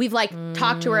 We've like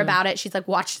talked to her about it. She's like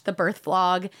watched the birth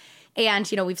vlog. And,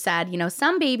 we've said,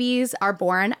 some babies are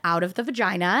born out of the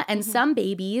vagina and some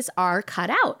babies are cut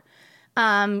out.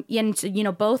 And,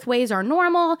 both ways are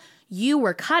normal. You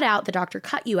were cut out. The doctor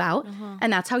cut you out.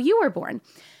 And that's how you were born.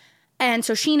 And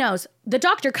so she knows the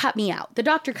doctor cut me out. The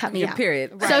doctor cut me out.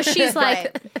 Period. So she's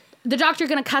like, the doctor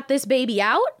going to cut this baby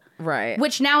out? Right.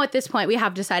 Which now at this point we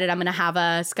have decided I'm going to have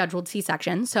a scheduled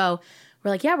C-section. So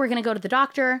we're like, yeah, we're going to go to the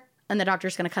doctor and the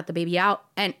doctor's going to cut the baby out.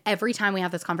 And every time we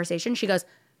have this conversation, she goes,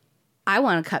 I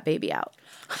want to cut baby out.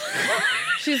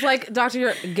 She's like,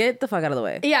 doctor, get the fuck out of the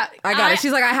way. Yeah. I got it.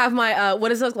 She's like, I have my,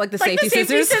 what is it? Like the safety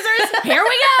scissors? Here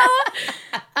we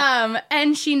go.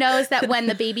 And she knows that when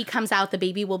the baby comes out, the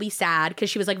baby will be sad because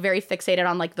she was like very fixated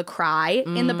on like the cry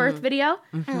in the birth video.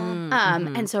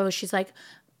 And so she's like,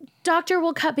 doctor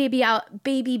will cut baby out,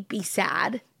 baby be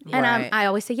sad. And Right. I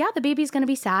always say, yeah, the baby's going to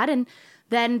be sad. And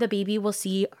then the baby will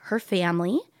see her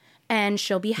family and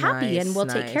she'll be happy and we'll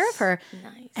take care of her.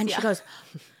 And she goes,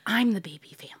 I'm the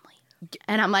baby family.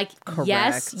 And I'm like,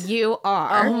 yes, you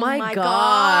are. Oh my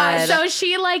God. So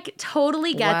she like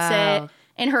totally gets Wow. it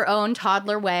in her own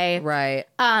toddler way. Right.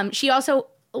 She also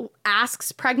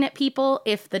asks pregnant people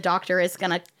if the doctor is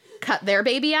going to cut their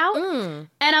baby out. And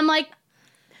I'm like,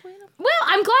 well,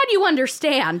 I'm glad you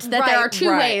understand that there are two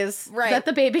ways that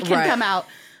the baby can come out.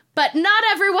 But not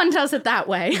everyone does it that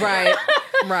way. Right.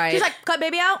 Right. She's like, cut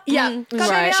baby out. Yeah. Cut baby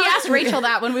out. She asked Rachel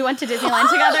that when we went to Disneyland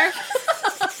together.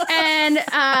 And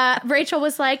Rachel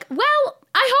was like, well,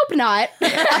 I hope not.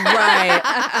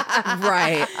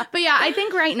 Right. But yeah, I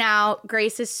think right now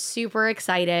Grace is super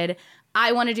excited.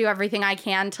 I want to do everything I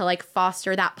can to like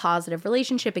foster that positive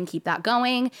relationship and keep that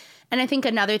going. And I think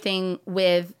another thing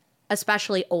with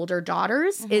especially older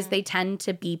daughters is they tend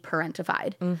to be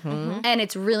parentified. And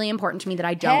it's really important to me that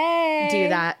I don't do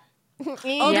that.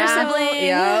 Older sibling.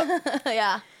 Yeah.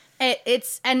 Yeah.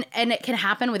 And it can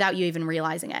happen without you even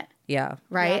realizing it. Yeah.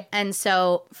 Right. And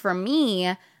so for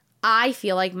me, I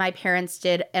feel like my parents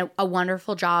did a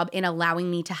wonderful job in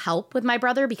allowing me to help with my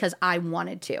brother because I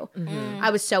wanted to. I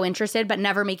was so interested, but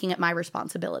never making it my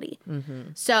responsibility.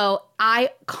 So I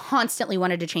constantly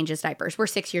wanted to change his diapers. We're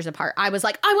 6 years apart. I was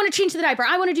like, I want to change the diaper.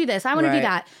 I want to do this. I want to do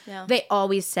that. Yeah. They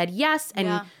always said yes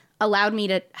and allowed me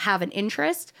to have an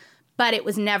interest, but it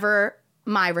was never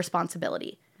my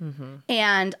responsibility.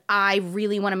 And I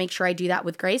really want to make sure I do that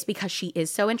with Grace because she is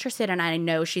so interested and I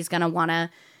know she's going to want to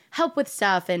help with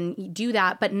stuff and do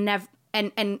that, but never,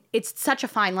 and it's such a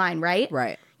fine line, right?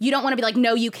 Right. You don't want to be like,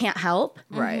 no, you can't help.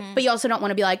 Right. But you also don't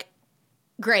want to be like,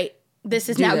 great, this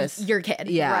is Do now this. your kid.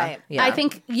 Yeah. Right. Yeah. I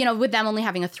think, with them only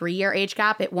having a 3-year age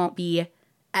gap, it won't be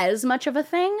as much of a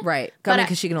thing. Right. But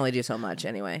Because she can only do so much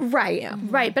anyway. Right. Yeah.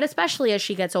 Right. But especially as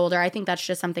she gets older, I think that's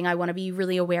just something I want to be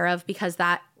really aware of because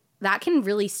that can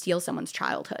really steal someone's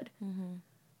childhood.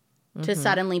 To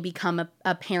suddenly become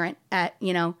a parent at,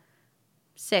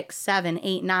 6, 7,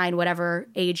 8, 9, whatever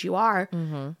age you are.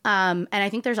 And I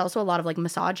think there's also a lot of like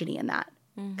misogyny in that.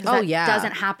 That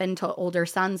doesn't happen to older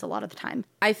sons a lot of the time.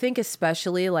 I think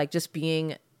especially like just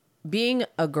being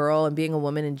a girl and being a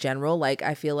woman in general, like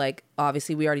I feel like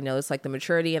obviously we already know this, like the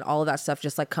maturity and all of that stuff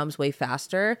just like comes way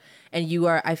faster. And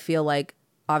I feel like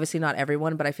obviously not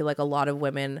everyone, but I feel like a lot of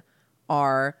women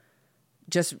are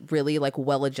just really like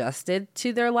well adjusted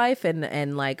to their life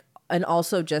and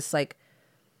also just like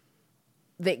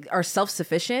they are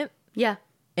self-sufficient Yeah.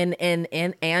 and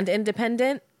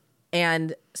independent.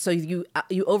 And so you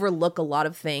overlook a lot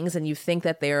of things and you think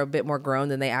that they're a bit more grown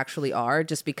than they actually are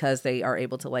just because they are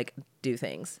able to like do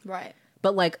things. Right.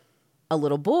 But like a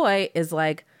little boy is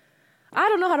like, I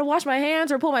don't know how to wash my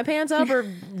hands or pull my pants up or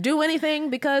do anything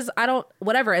because I don't,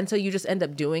 whatever. And so you just end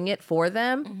up doing it for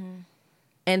them.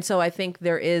 And so I think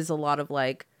there is a lot of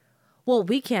like, well,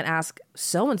 we can't ask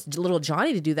little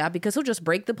Johnny to do that because he'll just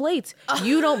break the plates.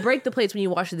 You don't break the plates when you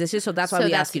wash the dishes, so that's why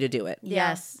we ask you to do it.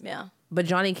 Yes. Yeah. But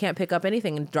Johnny can't pick up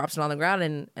anything and drops it on the ground,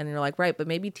 and you're like, right, but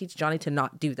maybe teach Johnny to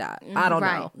not do that. I don't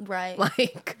know. Right.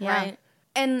 Like, Right.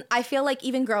 And I feel like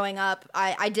even growing up,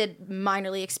 I did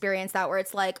minorly experience that where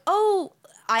it's like, oh,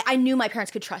 I knew my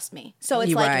parents could trust me. So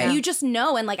it's like, Right. you just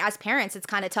know. And like as parents, it's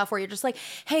kind of tough where you're just like,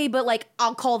 hey, but like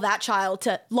I'll call that child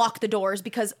to lock the doors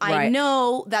because I Right.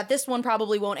 know that this one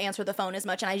probably won't answer the phone as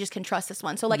much and I just can trust this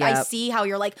one. So like I Yep. see how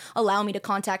you're like, allow me to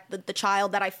contact the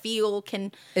child that I feel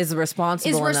is responsible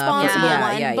is enough. responsible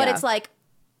Yeah, one. yeah, But yeah. it's like,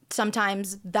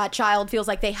 sometimes that child feels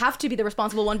like they have to be the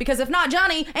responsible one because if not,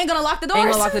 Johnny ain't gonna lock the doors.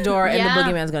 Ain't gonna lock the door, and Yeah. the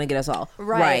boogeyman's gonna get us all.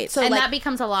 Right. So And like, that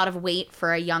becomes a lot of weight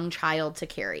for a young child to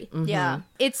carry. yeah.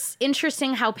 It's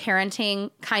interesting how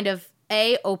parenting kind of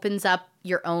opens up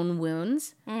your own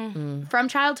wounds from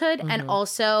childhood and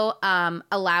also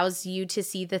allows you to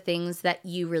see the things that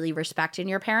you really respect in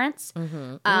your parents.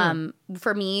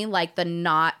 For me, like the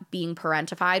not being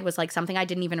parentified was like something I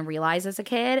didn't even realize as a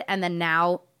kid. And then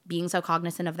now being so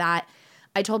cognizant of that,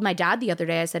 I told my dad the other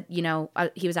day, I said,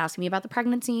 he was asking me about the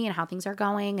pregnancy and how things are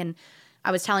going. And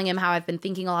I was telling him how I've been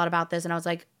thinking a lot about this. And I was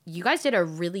like, you guys did a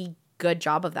really good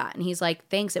job of that. And he's like,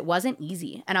 thanks. It wasn't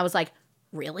easy. And I was like,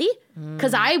 really?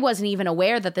 Because I wasn't even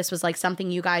aware that this was like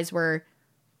something you guys were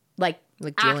like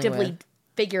dealing actively with.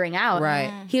 figuring out.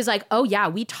 Right. He was like, oh yeah,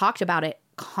 we talked about it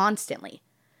constantly.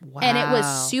 Wow. And it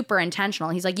was super intentional.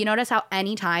 He's like, you notice how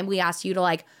anytime we asked you to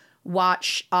like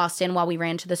watch Austin while we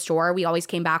ran to the store, we always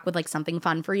came back with like something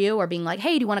fun for you or being like,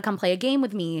 hey, do you want to come play a game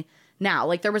with me now?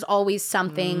 Like there was always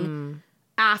something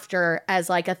after as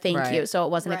like a thank Right. you. So it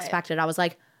wasn't Right. expected. I was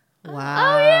like,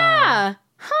 Wow. oh yeah.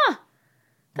 Huh.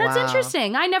 That's Wow.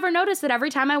 interesting. I never noticed that every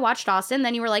time I watched Austin,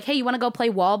 then you were like, hey, you want to go play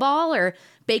wall ball or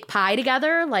bake pie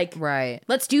together? Like, Right.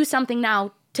 let's do something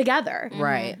now together.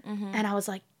 Right. And I was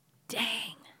like,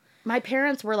 dang. My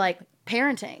parents were like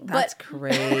parenting. That's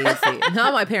crazy.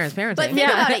 Not my parents' parenting. But think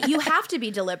about it. You have to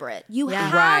be deliberate. You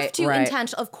have Right, to right.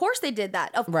 intentional. Of course they did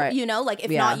that. Of Right. course, like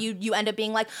if Yeah. not, you end up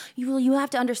being like, you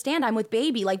have to understand I'm with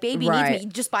baby. Like baby Right. needs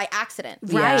me just by accident.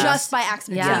 Right. Just by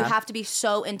accident. So Yeah. you have to be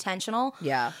so intentional.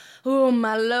 Yeah. Oh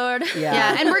my Lord.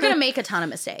 Yeah, and we're gonna make a ton of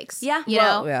mistakes. Yeah. you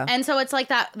Well, know. yeah. And so it's like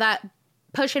that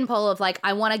push and pull of like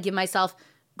I want to give myself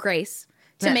Grace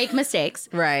to make mistakes.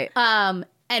 Right.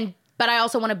 But I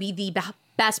also want to be the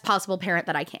best possible parent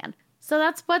that I can. So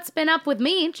that's what's been up with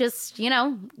me. Just,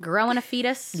 growing a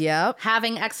fetus. Yep.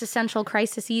 Having existential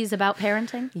crises about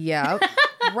parenting. Yep.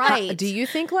 Right. Do you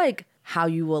think like how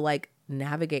you will like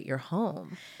navigate your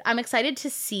home? I'm excited to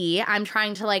see. I'm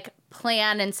trying to like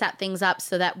plan and set things up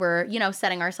so that we're,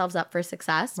 setting ourselves up for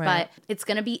success. Right. But it's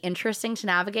going to be interesting to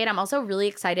navigate. I'm also really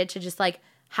excited to just like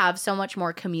have so much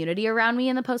more community around me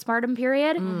in the postpartum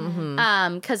period.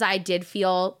 Because I did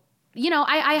feel,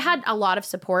 I had a lot of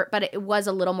support, but it was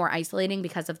a little more isolating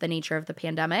because of the nature of the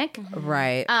pandemic.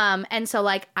 Right. And so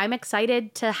like I'm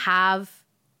excited to have,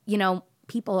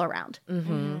 people around.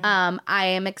 I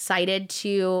am excited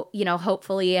to,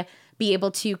 hopefully be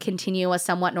able to continue a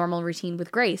somewhat normal routine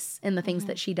with Grace in the things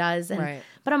that she does. And,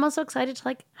 But I'm also excited to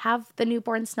like have the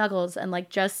newborn snuggles and like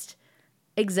just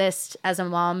exist as a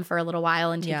mom for a little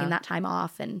while and taking that time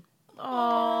off. And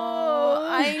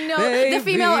I know. The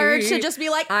female urge to just be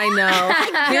like, I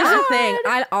know. Here's the thing.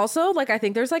 I also like, I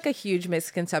think there's like a huge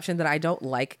misconception that I don't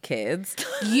like kids.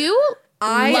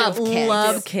 I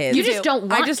love kids. You just don't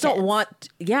want I just don't want,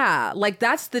 like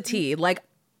that's the tea. Like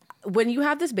when you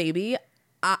have this baby,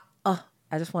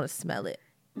 I just want to smell it.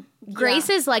 Grace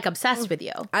is like obsessed with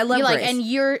you. I love Grace. Grace. And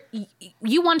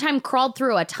you one time crawled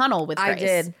through a tunnel with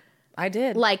Grace. I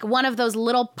did. Like one of those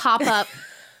little pop-up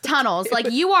tunnels. Like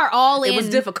you are all in. It was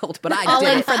difficult, but I all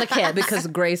did in for the kids. because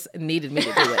Grace needed me to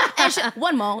do it.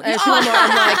 one more. And one more.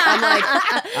 I'm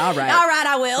like, all right. All right,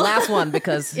 I will. Last one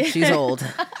because she's old.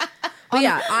 But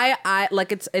yeah, I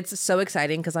like it's so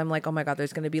exciting because I'm like, oh my God,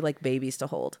 there's going to be like babies to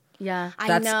hold. Yeah.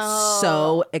 That's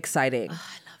so exciting. I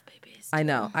love babies. I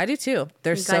know. I do too.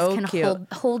 They're You guys so can cute.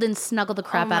 hold and snuggle the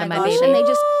crap out of my gosh, baby. and they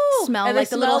just smell And like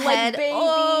they the little smell like head. baby.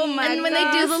 Oh my And when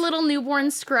they do the little newborn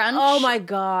scrunch. Oh my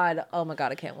God,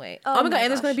 I can't wait. Oh my God,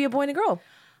 and there's going to be a boy and a girl.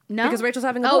 No. Because Rachel's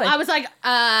having a Oh, boy. I was like,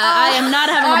 I am not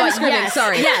having a boy. I'm screaming. Yes.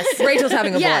 Sorry. Yes. Rachel's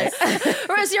having a Yes. boy.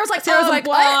 Whereas Sierra's like,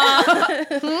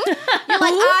 What? You're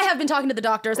like, I have been talking to the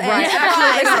doctors. And Right. surprise.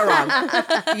 Actually, they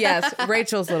got it wrong. Yes,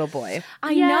 Rachel's little boy.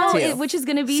 I know, Too. which is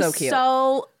going to be So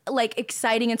cute. like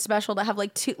exciting and special to have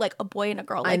like two, like a boy and a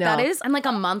girl. Like know. that is, I'm like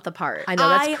a month apart. I know,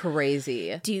 that's I-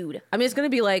 crazy. dude. I mean, it's going to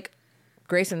be like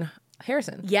Grace and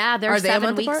Harrison. Yeah, they're Are they a 7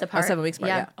 month weeks apart? apart. Oh, 7 weeks apart,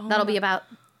 yeah. That'll be about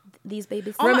these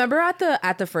babies. Remember at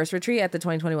the first retreat, at the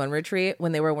 2021 retreat,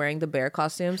 when they were wearing the bear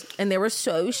costumes and they were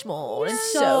so small and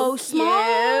so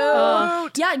small.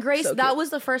 cute. Yeah, Grace. So that cute.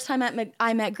 was the first time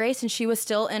I met Grace, and she was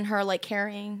still in her like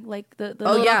carrying like the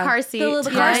Oh, little yeah. car seat. the little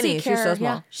Tiny. car seat She was so carrier.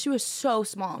 small. Yeah, she was so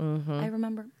small. I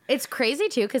remember. It's crazy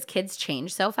too because kids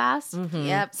change so fast.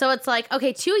 Yep. So it's like,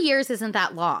 okay, 2 years isn't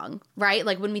that long, right?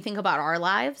 Like when we think about our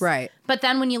lives. Right. But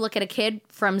then when you look at a kid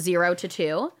from 0 to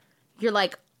 2, you're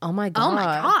like, Oh my God. Oh my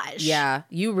gosh. Yeah,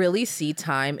 you really see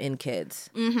time in kids.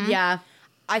 yeah.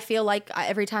 I feel like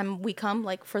every time we come,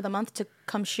 like for the month to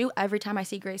come shoot, every time I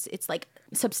see Grace, it's like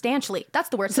substantially. That's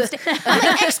the word.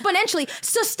 Exponentially,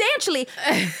 substantially,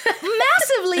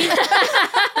 massively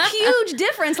huge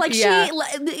difference. Like Yeah. she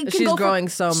can She's go growing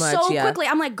so much, so yeah. quickly.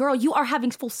 I'm like, girl, you are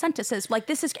having full sentences. Like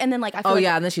this is, and then like I feel Oh like,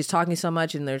 yeah, and then she's talking so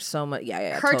much, and there's so much.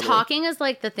 Yeah. Her totally. talking is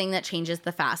like the thing that changes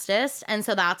the fastest. And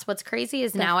so that's what's crazy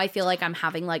is now I feel like I'm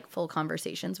having like full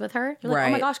conversations with her. You're like, oh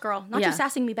my Right. gosh, girl, not Yeah. you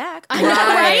sassing me back.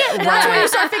 Right. That's when you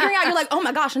start figuring out. You're like, oh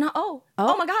my gosh, and oh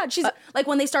my god, she's like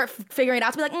when they start figuring it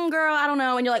out to be like, girl, I don't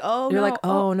know, and you're like, oh, You're no, like,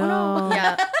 oh no.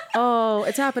 Yeah. Oh,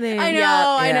 it's happening. I know, Yeah.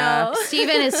 I Yeah. know.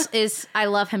 Steven is I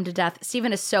love him to death.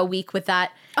 Steven is so weak with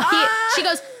that.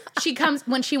 She comes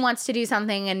when she wants to do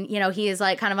something and he is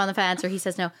like kind of on the fence or he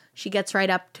says no. She gets right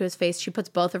up to his face. She puts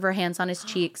both of her hands on his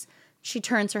cheeks. She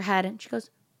turns her head and she goes,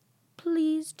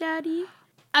 "Please, Daddy."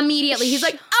 Immediately he's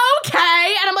like,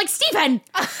 "Okay." And I'm like, "Steven,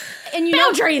 And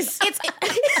boundaries." It's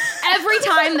Every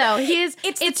time though, it's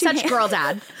the two such hands. girl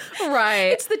dad.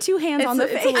 Right. it's the two hands on the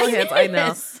It's face. a little hands. I know.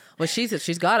 Yes. Well,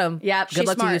 she's got him. Yep, Good she's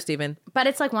luck to you, smart. Steven. But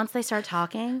it's like once they start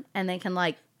talking and they can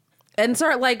like And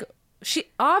start like she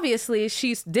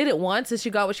did it once and she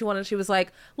got what she wanted. She was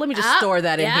like, let me just store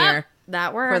that in here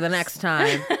That works for the next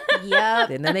time. Yep.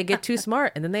 And then they get too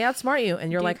smart and then they outsmart you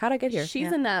and you're like, how'd I get here?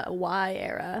 She's in that Y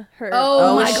era. Her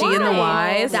Oh, is she in the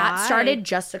Ys? That Why? started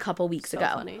just a couple weeks ago.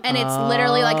 funny. And it's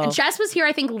literally like Jess was here,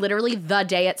 I think, literally the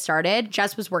day it started.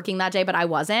 Jess was working that day, but I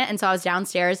wasn't. And so I was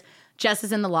downstairs. Jess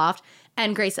is in the loft.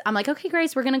 And Grace, I'm like, okay,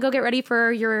 Grace, we're going to go get ready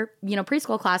for your,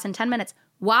 preschool class in 10 minutes.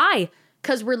 Why?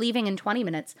 Because we're leaving in 20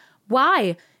 minutes.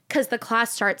 Why? Because the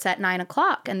class starts at 9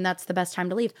 o'clock and that's the best time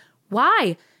to leave.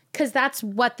 Why? Because that's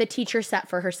what the teacher set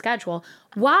for her schedule.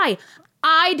 Why?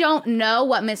 I don't know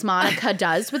what Miss Monica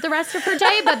does with the rest of her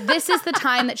day, but this is the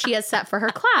time that she has set for her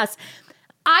class.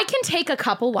 I can take a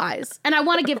couple whys, and I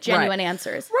want to give genuine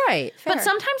answers. Right. But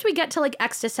sometimes we get to like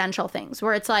existential things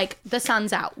where it's like the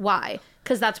sun's out. Why?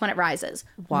 Because that's when it rises.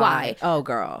 Why? Oh,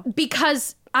 girl.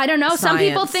 Because I don't know. Some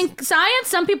people think science.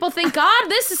 Some people think God.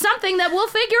 This is something that we'll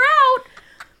figure out.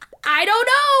 I don't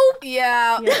know.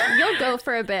 Yeah. You'll go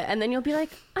for a bit, and then you'll be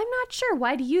like, I'm not sure.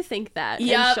 Why do you think that?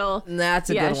 Yep. And she'll, That's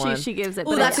a good one. She gives it.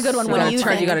 Ooh, that's a good one. You What do you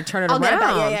think? You got to turn it I'll around. get it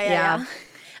back. Yeah.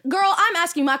 Girl, I'm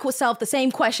asking myself the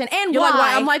same question. And You're why? like,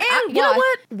 why? I'm like, and you know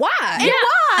why? what? Why? And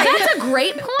why? That's a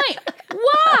great point.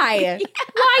 Why?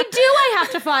 Why do I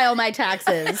have to file my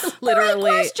taxes?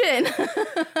 Literally. Question.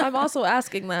 I'm also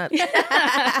asking that.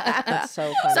 That's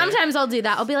so funny. Sometimes I'll do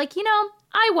that. I'll be like,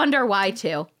 I wonder why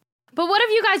too. But what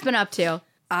have you guys been up to?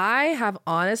 I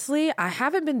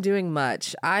haven't been doing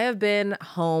much. I have been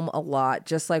home a lot,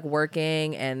 just like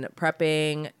working and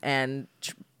prepping and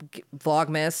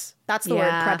Vlogmas. That's the word,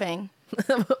 prepping.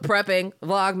 Prepping,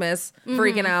 Vlogmas,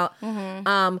 freaking out.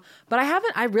 But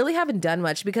I really haven't done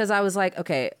much because I was like,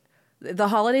 okay, the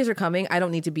holidays are coming. I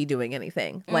don't need to be doing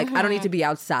anything. Like, I don't need to be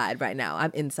outside right now.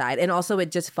 I'm inside. And also,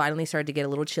 it just finally started to get a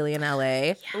little chilly in LA.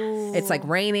 Yes. It's like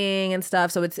raining and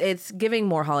stuff. So it's giving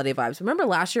more holiday vibes. Remember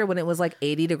last year when it was like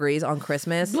 80 degrees on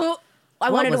Christmas? I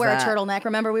wanted to wear that? a turtleneck.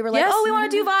 Remember, we were like, Yes. we want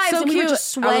to do vibes. So and cute. we were just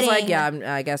sweating. I was like,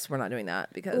 I guess we're not doing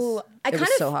that because it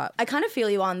was so hot. I kind of feel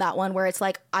you on that one where it's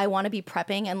like, I want to be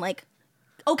prepping and like,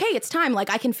 okay, it's time.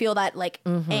 Like I can feel that like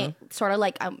sort of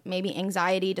like maybe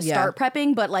anxiety to start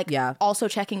prepping, but like also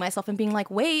checking myself and being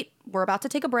like, wait, we're about to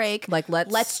take a break. Like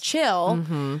let's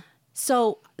chill.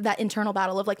 So that internal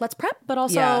battle of like, let's prep, but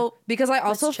also because I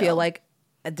also feel chill. like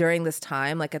during this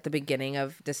time, like at the beginning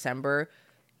of December,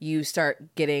 you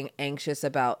start getting anxious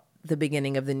about the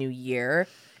beginning of the new year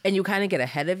and you kind of get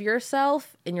ahead of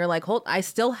yourself and you're like, I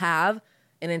still have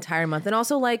an entire month. And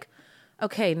also like,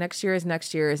 okay, next year is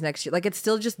next year. Like it's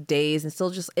still just days and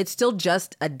it's still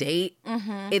just a date.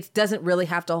 It doesn't really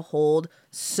have to hold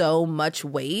so much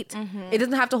weight. It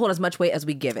doesn't have to hold as much weight as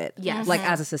we give it. Yes. Like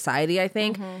as a society, I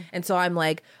think. And so I'm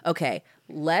like, okay,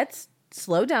 let's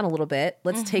slow down a little bit.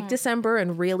 Let's take December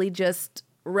and really just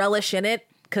relish in it.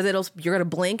 Because you're gonna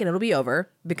blink and it'll be over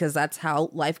because that's how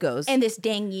life goes. And this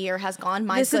dang year has gone.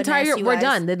 My this goodness, entire year, you we're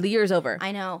guys. done. The year's over.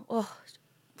 I know. Oh.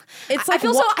 It's I like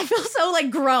feel so like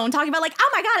grown talking about like, oh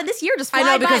my god, and this year just flied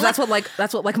I know because by.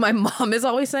 that's what my mom is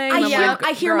always saying.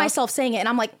 I hear myself saying it, and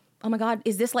I'm like, oh my god,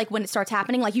 is this like when it starts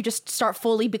happening? Like you just start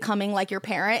fully becoming like your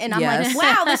parent, and I'm like,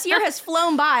 wow, this year has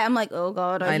flown by. I'm like, oh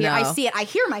god, I see it. I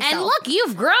hear myself. And look,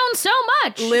 you've grown so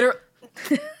much. Literally.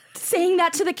 Saying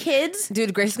that to the kids.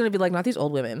 Dude, Grace is gonna be like, not these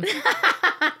old women.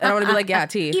 And I want to be like, yeah,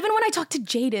 T. Even when I talk to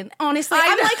Jaden, honestly,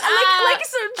 I'm like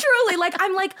so truly, like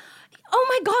I'm like, oh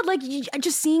my god, like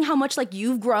just seeing how much like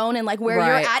you've grown and like where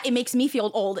you're at, it makes me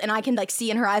feel old, and I can like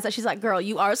see in her eyes that she's like, girl,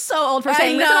 you are so old for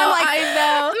saying this, and I'm like, I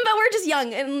know, but we're just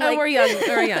young, and like, we're young.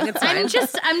 It's fine.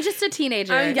 I'm just a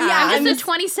teenager. I'm just a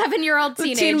 27-year-old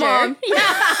teenager. Teen mom.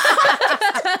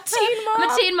 Yeah, teen mom. I'm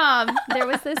a teen mom. There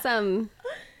was this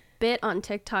bit on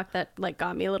TikTok that like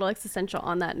got me a little existential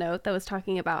on that note that was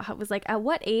talking about how it was like, at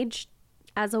what age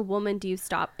as a woman do you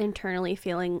stop internally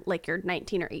feeling like you're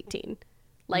 19 or 18?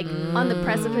 Like on the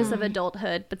precipice of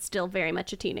adulthood, but still very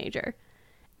much a teenager.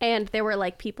 And there were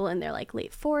like people in their like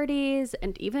late 40s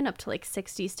and even up to like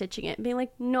 60 stitching it and being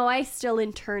like, no, I still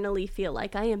internally feel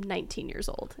like I am 19 years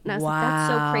old. And I was like,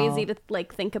 that's so crazy to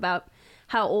like think about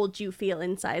how old you feel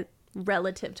inside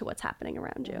relative to what's happening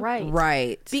around you.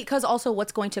 Right. Because also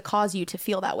what's going to cause you to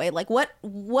feel that way? Like what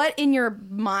in your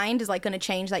mind is like going to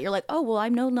change that you're like, oh, well,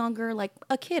 I'm no longer like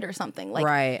a kid or something.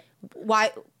 Like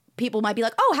why people might be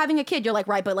like, oh, having a kid, you're like,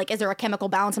 right, but like, is there a chemical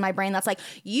balance in my brain that's like,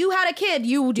 you had a kid,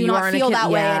 you do not feel that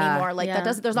way anymore. Like that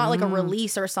doesn't, there's not like a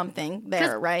release or something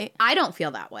there, right? I don't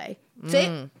feel that way.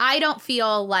 I don't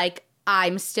feel like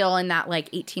I'm still in that like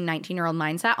 18, 19-year-old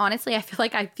mindset. Honestly, I feel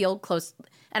like I feel close,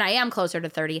 and I am closer to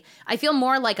 30. I feel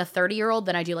more like a 30-year-old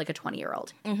than I do like a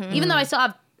 20-year-old. Even though I still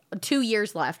have 2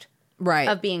 years left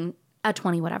of being a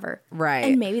 20 whatever.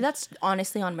 And maybe that's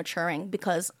honestly on maturing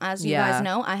because as you guys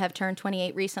know, I have turned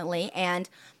 28 recently and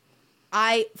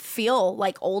I feel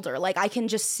like older. Like I can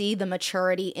just see the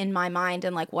maturity in my mind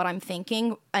and like what I'm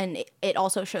thinking. And it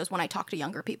also shows when I talk to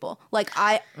younger people. Like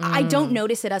I don't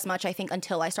notice it as much, I think,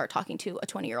 until I start talking to a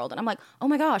 20-year-old. And I'm like, oh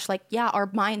my gosh, like, yeah,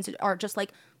 our minds are just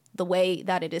like the way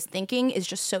that it is thinking is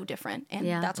just so different. And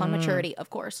that's on maturity, of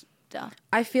course. Duh.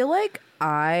 I feel like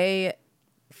I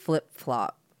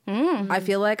flip-flop. I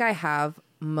feel like I have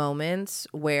moments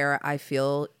where I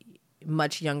feel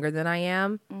much younger than I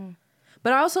am.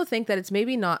 But I also think that it's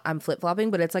maybe not I'm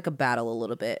flip-flopping, but it's like a battle a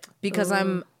little bit. Because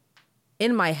I'm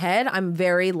in my head, I'm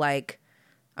very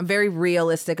I'm very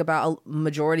realistic about a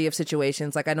majority of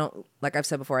situations. Like I've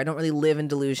said before, I don't really live in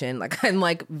delusion. Like I'm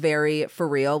like very for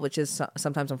real, which is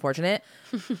sometimes unfortunate.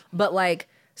 But like,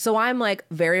 so I'm like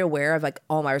very aware of like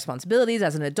all my responsibilities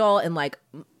as an adult and like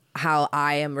how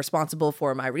I am responsible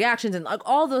for my reactions and like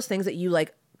all those things that you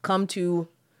like come to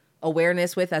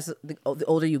awareness with as the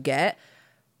older you get.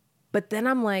 But then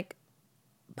I'm like,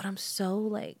 but I'm so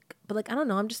like, but like, I don't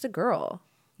know, I'm just a girl,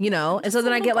 you know? And so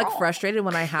then I get like frustrated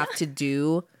when I have to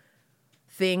do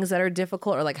things that are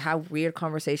difficult or like have weird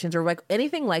conversations or like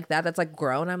anything like that that's like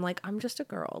grown. I'm like, I'm just a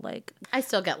girl. Like, I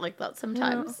still get like that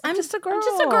sometimes. You know, I'm just a girl. I'm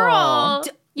just a girl.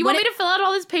 You want me to fill out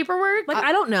all this paperwork? Like,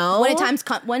 I don't know.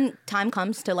 When time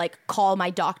comes to like call my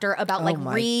doctor about like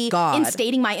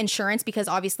reinstating my insurance, because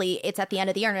obviously it's at the end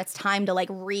of the year and it's time to like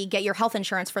get your health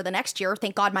insurance for the next year.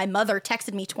 Thank God my mother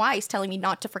texted me twice telling me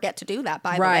not to forget to do that,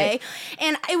 by the way.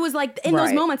 And it was like in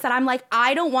those moments that I'm like,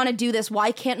 I don't want to do this.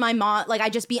 Why can't my mom, like I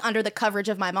just be under the coverage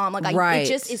of my mom? Like it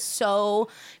just is so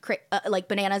like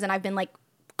bananas. And I've been like,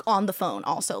 on the phone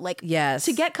also, like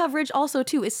to get coverage also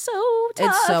too is so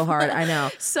tough. It's so hard. I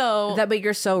know. But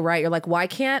you're so right. You're like, why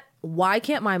can't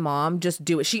my mom just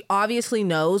do it? She obviously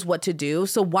knows what to do,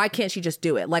 so why can't she just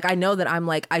do it? Like, I know that I'm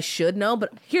like, I should know,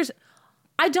 but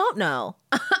I don't know.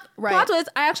 Plot twist,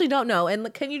 I actually don't know.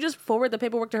 And can you just forward the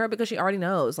paperwork to her because she already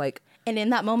knows? Like, and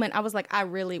in that moment, I was like, I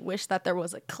really wish that there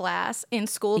was a class in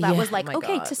school that was like,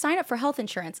 okay, to sign up for health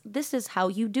insurance, this is how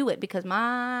you do it, because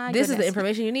this is the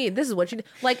information you need. This is what you need.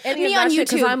 Like any me of that on shit,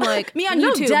 YouTube. I'm like, me on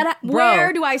YouTube.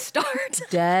 Where do I start?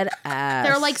 Dead ass.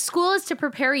 They're like, school is to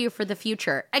prepare you for the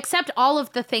future, except all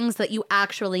of the things that you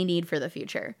actually need for the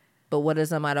future. But what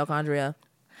is a mitochondria?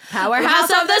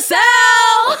 Powerhouse of the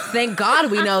cell. Thank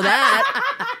God we know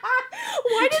that.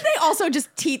 Why did they also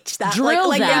just teach that?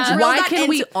 Drill that. Why can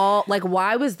we all like?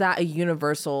 Why was that a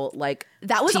universal like?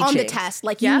 That was teaching? On the test.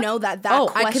 Like you know that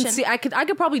question. I can see. I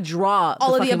could probably draw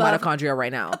all the fucking mitochondria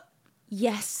right now.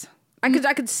 Yes. I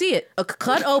could see it.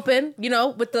 Cut open, you know,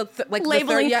 with the like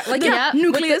labeling, the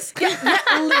nucleus.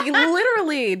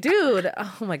 Literally, dude.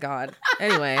 Oh my God.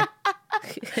 Anyway.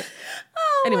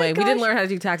 Anyway, we didn't learn how to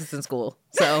do taxes in school,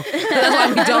 so that's why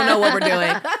we don't know what we're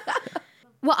doing.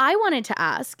 Well, I wanted to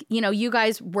ask, you know, you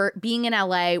guys were being in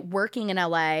LA, working in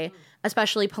LA,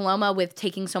 especially Paloma with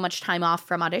taking so much time off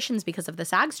from auditions because of the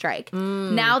SAG strike.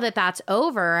 Now that that's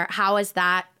over, how has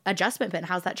that adjustment been?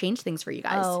 How's that changed things for you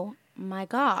guys? Oh my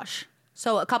gosh.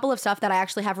 So a couple of stuff that I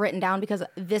actually have written down, because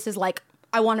this is like,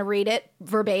 I want to read it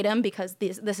verbatim because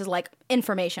this is like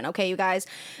information, okay, you guys?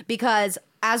 Because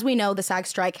as we know, the SAG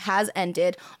strike has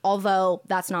ended, although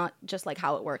that's not just like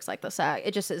how it works, like the SAG.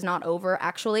 It just is not over,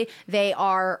 actually. They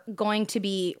are going to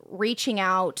be reaching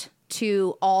out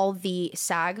to all the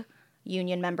SAG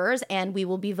union members, and we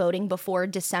will be voting before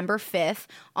December 5th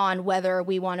on whether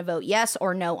we want to vote yes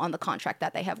or no on the contract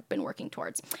that they have been working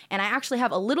towards. And I actually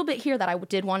have a little bit here that I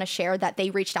did want to share that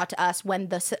they reached out to us when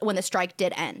the strike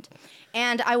did end.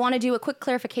 And I want to do a quick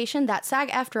clarification that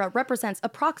SAG-AFTRA represents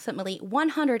approximately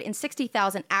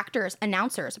 160,000 actors,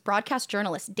 announcers, broadcast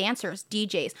journalists, dancers,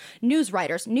 DJs, news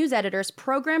writers, news editors,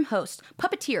 program hosts,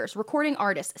 puppeteers, recording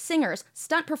artists, singers,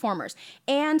 stunt performers,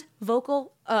 and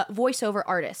voiceover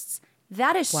artists.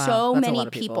 That is so many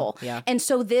people. Yeah. And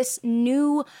so this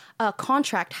new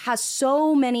contract has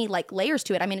so many like layers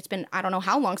to it. I mean, it's been, I don't know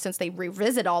how long since they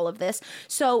revisit all of this.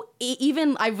 So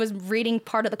even I was reading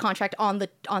part of the contract on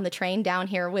the train down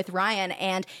here with Ryan,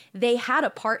 and they had a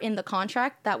part in the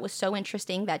contract that was so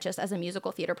interesting that just as a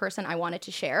musical theater person, I wanted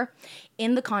to share.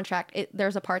 In the contract,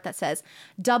 there's a part that says,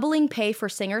 doubling pay for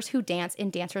singers who dance and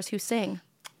dancers who sing.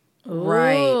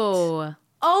 Right.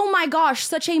 Oh my gosh,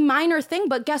 such a minor thing,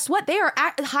 but guess what? They are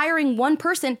hiring one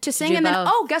person to sing, and then,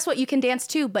 guess what? You can dance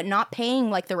too, but not paying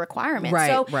like the requirement.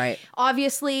 Right.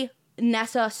 Obviously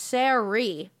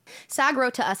necessary. SAG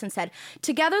wrote to us and said,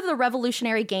 together the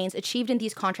revolutionary gains achieved in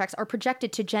these contracts are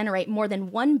projected to generate more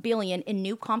than $1 billion in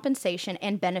new compensation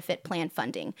and benefit plan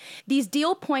funding. These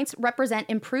deal points represent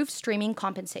improved streaming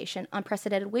compensation,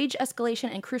 unprecedented wage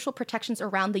escalation, and crucial protections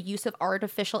around the use of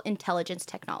artificial intelligence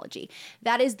technology.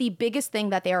 That is the biggest thing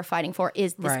that they are fighting for,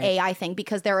 is this AI thing,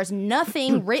 because there is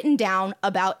nothing written down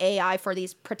about AI for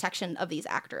these protection of these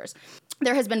actors.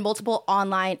 There has been multiple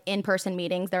online in-person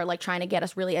meetings. They're like trying to get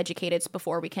us really educated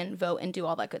before we can can vote and do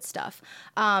all that good stuff.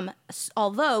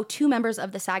 Although 2 members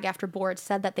of the SAG-AFTRA board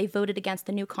said that they voted against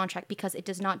the new contract because it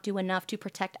does not do enough to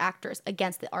protect actors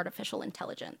against the artificial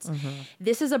intelligence.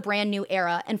 This is a brand new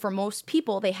era, and for most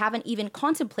people, they haven't even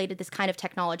contemplated this kind of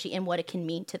technology and what it can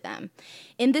mean to them.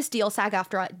 In this deal,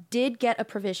 SAG-AFTRA did get a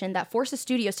provision that forces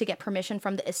studios to get permission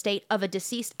from the estate of a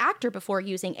deceased actor before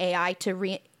using AI to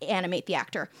reanimate the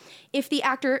actor. If the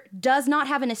actor does not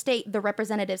have an estate, the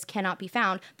representatives cannot be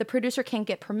found. The producer can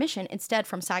get permission instead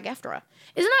from SAG-AFTRA.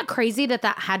 Isn't that crazy that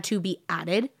had to be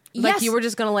added? Like Yes. you were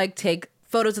just gonna like take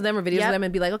photos of them or videos of them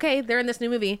and be like, okay, they're in this new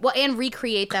movie. Well, and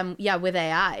recreate them, with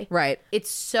AI. Right. It's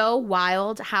so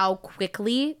wild how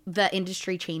quickly the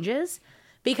industry changes.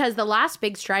 Because the last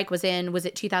big strike was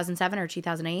it 2007 or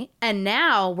 2008? And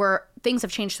now things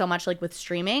have changed so much, like with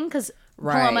streaming. Because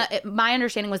Paloma, my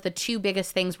understanding was the 2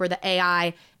 biggest things were the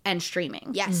AI and streaming.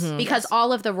 Yes. Because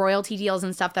all of the royalty deals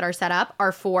and stuff that are set up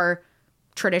are for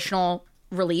traditional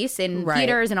release in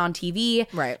theaters and on TV.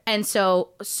 Right. And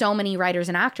so many writers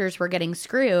and actors were getting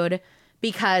screwed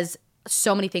because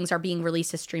so many things are being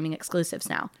released as streaming exclusives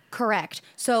now. Correct.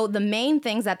 So the main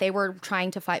things that they were trying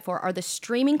to fight for are the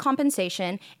streaming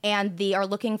compensation, and they are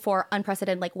looking for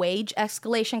unprecedented like wage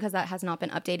escalation because that has not been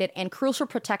updated, and crucial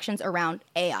protections around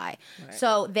AI. Right.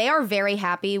 So they are very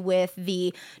happy with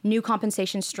the new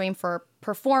compensation stream for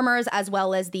performers as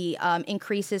well as the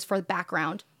increases for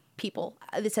background people.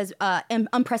 It says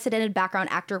unprecedented background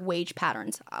actor wage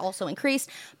patterns also increased,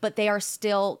 but they are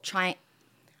still trying,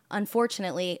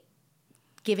 unfortunately,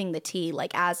 giving the tea, like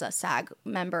as a SAG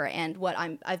member and what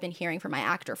I've been hearing from my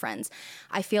actor friends,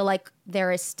 I feel like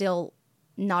there is still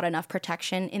not enough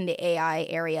protection in the AI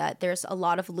area. There's a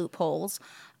lot of loopholes.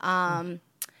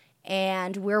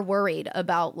 And we're worried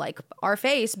about like our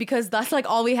face because that's like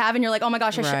all we have. And you're like, oh my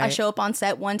gosh, I show up on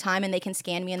set one time and they can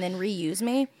scan me and then reuse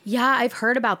me. Yeah, I've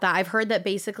heard about that. I've heard that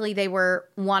basically they were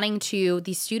wanting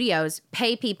these studios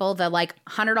pay people the like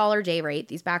 $100 day rate,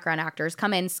 these background actors,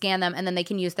 come in, scan them, and then they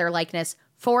can use their likeness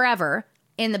forever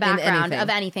in the background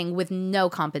of anything with no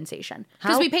compensation.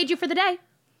 Because we paid you for the day.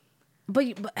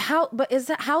 But how is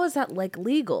that like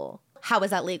legal? How is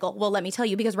that legal? Well, let me tell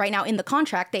you, because right now in the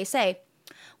contract they say,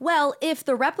 well, if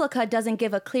the replica doesn't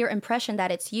give a clear impression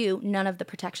that it's you, none of the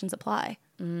protections apply.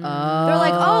 They're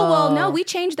like, oh, well, no, we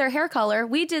changed their hair color.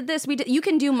 We did this. You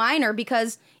can do minor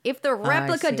because if the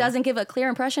replica doesn't give a clear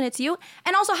impression, it's you.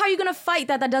 And also, how are you going to fight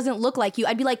that doesn't look like you?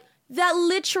 I'd be like, that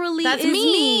literally is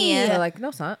me. They're like, no,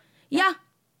 it's not. Yeah.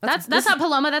 That's not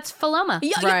Paloma. That's Philoma.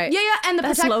 Yeah. And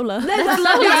that's Lola. That's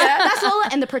Lola. That's Lola.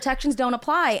 And the protections don't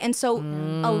apply. And so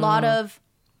a lot of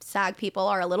SAG people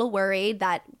are a little worried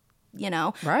that,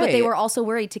 but they were also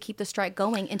worried to keep the strike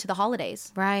going into the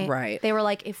holidays. Right. They were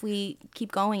like, if we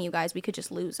keep going, you guys, we could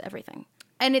just lose everything.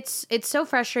 And it's so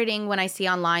frustrating when I see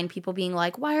online people being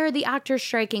like, why are the actors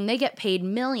striking? They get paid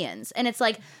millions. And it's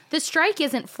like, the strike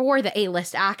isn't for the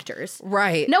A-list actors.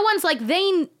 Right. No one's like,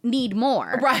 they need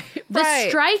more. Right. The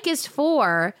strike is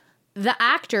for the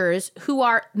actors who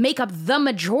make up the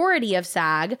majority of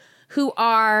SAG, who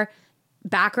are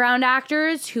background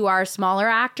actors, who are smaller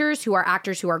actors, who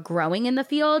are growing in the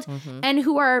field, and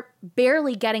who are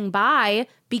barely getting by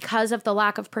because of the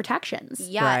lack of protections.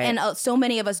 Yeah, and so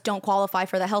many of us don't qualify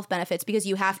for the health benefits because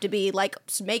you have to be like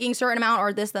making certain amount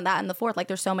or this and that and the fourth. Like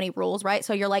there's so many rules, right?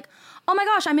 So you're like, oh my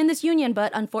gosh, I'm in this union,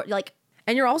 but unfortunately,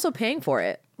 and you're also paying for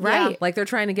it. Right. Yeah. Like they're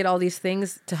trying to get all these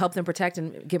things to help them protect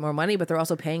and get more money, but they're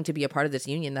also paying to be a part of this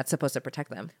union that's supposed to protect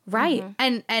them. Right.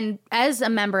 And as a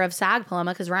member of SAG,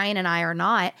 Paloma, because Ryan and I are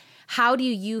not, how do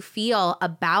you feel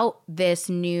about this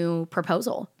new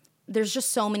proposal? There's just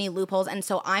so many loopholes, and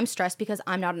so I'm stressed because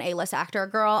I'm not an A-list actor,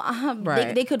 girl.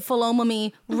 They could Philoma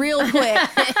me real quick.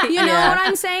 You know what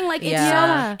I'm saying? Like it's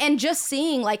so, and just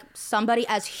seeing like somebody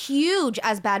as huge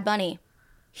as Bad Bunny.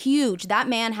 Huge. That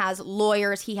man has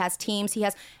lawyers, he has teams,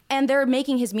 and they're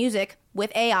making his music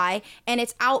with AI, and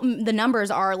it's out, the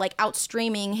numbers are like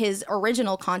outstreaming his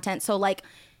original content. So like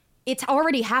it's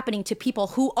already happening to people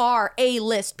who are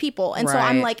A-list people. And so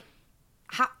I'm like,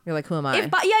 how? You're like, who am I? If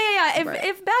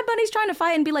Bad Bunny's trying to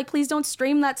fight and be like, please don't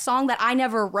stream that song that I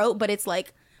never wrote, but it's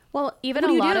like, well, even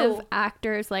a lot of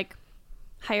actors like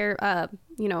higher,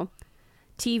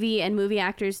 TV and movie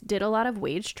actors did a lot of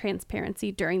wage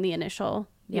transparency during the initial,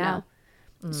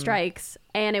 strikes.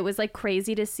 And it was like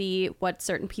crazy to see what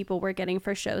certain people were getting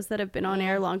for shows that have been on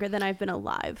air longer than I've been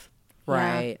alive.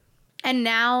 Right. Yeah. And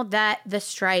now that the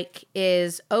strike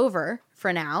is over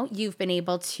for now, you've been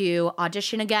able to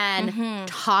audition again,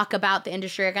 talk about the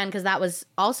industry again, because that was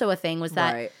also a thing, was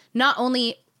that not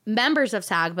only members of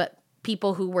SAG, but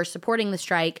people who were supporting the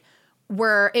strike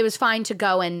it was fine to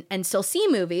go and still see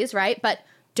movies, right? But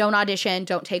don't audition,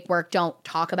 don't take work, don't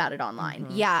talk about it online.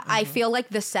 Yeah, I feel like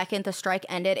the second the strike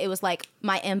ended, it was like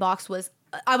my inbox was,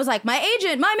 I was like, my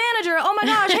agent, my manager, oh my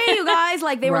gosh, hey you guys.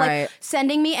 Like they were Right. like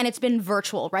sending me, and it's been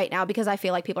virtual right now because I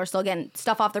feel like people are still getting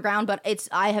stuff off the ground, but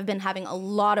I have been having a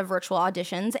lot of virtual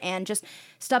auditions and just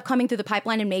stuff coming through the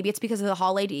pipeline, and maybe it's because of the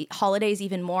holidays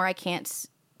even more.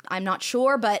 I'm not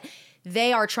sure, but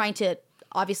they are trying to,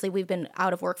 obviously we've been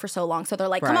out of work for so long, so they're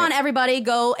like, come Right. on everybody,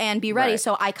 go and be ready. Right.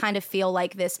 So I kind of feel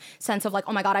like this sense of like,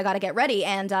 oh my God, I gotta get ready.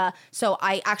 And so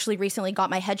I actually recently got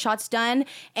my headshots done,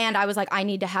 and I was like, I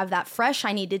need to have that fresh.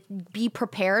 I need to be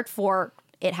prepared for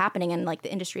it happening, and like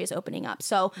the industry is opening up.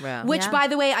 So, Yeah. which Yeah. by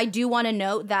the way, I do want to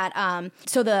note that,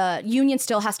 so the union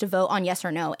still has to vote on yes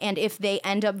or no. And if they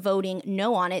end up voting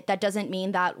no on it, that doesn't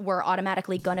mean that we're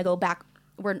automatically going to go back.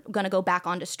 We're going to go back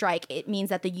onto strike. It means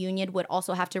that the union would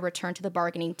also have to return to the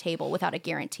bargaining table without a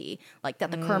guarantee, like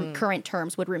that the current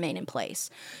terms would remain in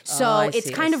place. So I it's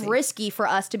see, kind I of see. risky for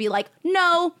us to be like,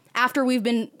 no, after we've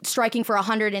been striking for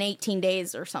 118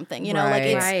 days or something, you know, like Right.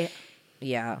 it's, Right.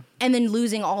 Yeah. and then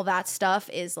losing all that stuff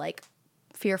is like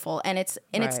fearful. And it's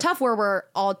Right. tough where we're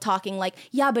all talking like,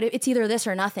 yeah, but it's either this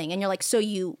or nothing. And you're like, so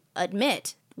you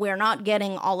admit we're not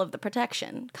getting all of the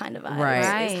protection kind of vibes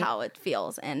Right. is how it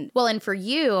feels. And Well, and for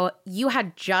you, you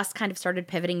had just kind of started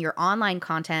pivoting your online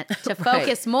content to Right.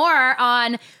 focus more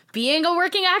on being a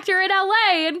working actor in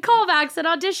LA and callbacks and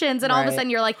auditions. And all of a Right. sudden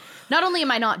you're like, not only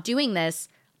am I not doing this,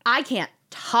 I can't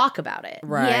talk about it.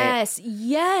 Right.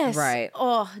 Yes. Right.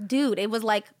 Oh, dude, it was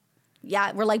like,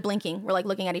 yeah, we're like blinking. We're like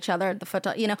looking at each other, the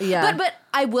photo, you know. Yeah. But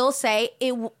I will say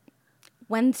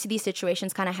when these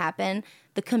situations kind of happen,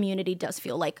 the community does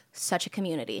feel like such a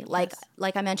community. Like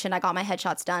I mentioned, I got my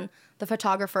headshots done. The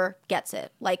photographer gets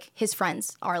it. Like his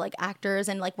friends are like actors,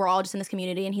 and like we're all just in this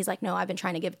community. And he's like, no, I've been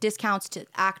trying to give discounts to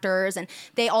actors, and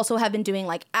they also have been doing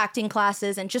like acting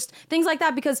classes and just things like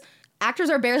that because actors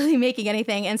are barely making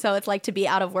anything, and so it's like to be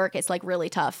out of work, it's like really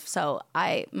tough. So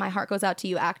my heart goes out to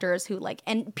you actors who like,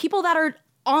 and people that are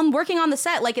working on the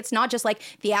set. Like it's not just like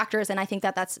the actors, and I think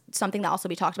that that's something that also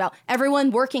be talked about.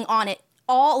 Everyone working on it,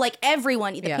 all like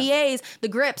everyone, the PAs, the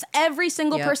grips, every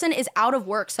single person is out of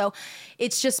work. So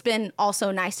it's just been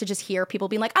also nice to just hear people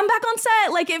being like, I'm back on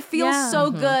set. Like it feels so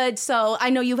good. So I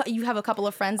know you have a couple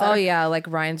of friends that Oh are, yeah, like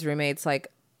Ryan's roommates, like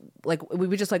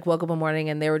we just like woke up one morning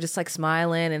and they were just like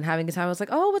smiling and having a time. I was like,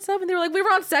 oh, what's up? And they were like, we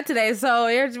were on set today, so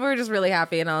we're just really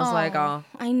happy. And I was like, oh,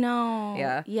 I know.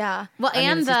 Yeah. Yeah. Well, I mean,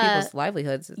 and it's the just people's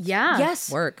livelihoods. It's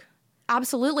Yes. work.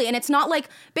 Absolutely. And it's not like,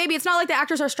 baby, it's not like the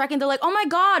actors are striking. They're like, oh my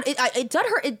God, it does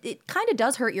hurt. It kind of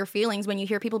does hurt your feelings when you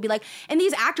hear people be like, and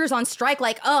these actors on strike,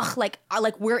 like, ugh, like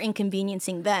we're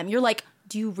inconveniencing them. You're like,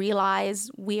 do you realize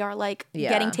we are like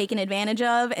getting taken advantage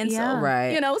of? And so, Right.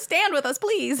 you know, stand with us,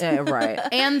 please. Yeah, right.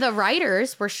 and the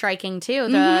writers were striking too.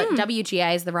 The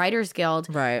WGA is the Writers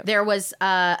Guild. Right. There was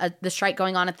the strike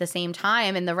going on at the same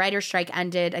time, and the writers' strike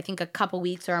ended, I think, a couple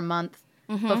weeks or a month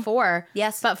before.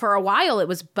 Yes. But for a while, it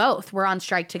was both were on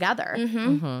strike together.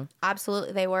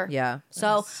 Absolutely, they were. Yeah.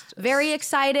 So very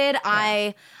excited.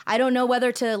 I don't know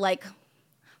whether to like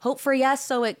hope for yes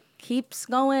so it keeps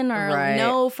going or Right.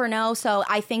 no for no. So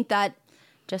I think that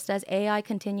just as AI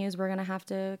continues, we're gonna have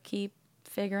to keep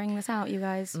figuring this out, you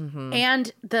guys.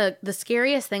 And the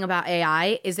scariest thing about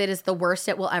AI is it is the worst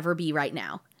it will ever be right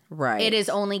now. Right. It is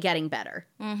only getting better.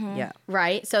 Yeah.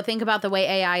 Right? So think about the way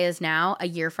AI is now. A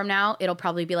year from now, it'll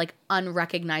probably be like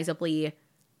unrecognizably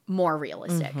more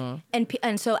realistic.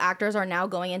 And so actors are now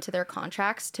going into their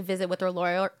contracts to visit with their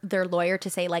lawyer to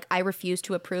say like, I refuse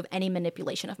to approve any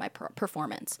manipulation of my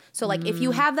performance. So like if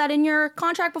you have that in your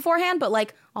contract beforehand, but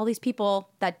like all these people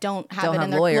that don't have it in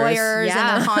their lawyers in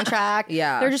their contract,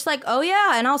 they're just like, oh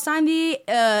yeah, and I'll sign the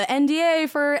NDA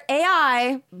for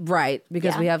AI. Right.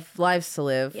 Because we have lives to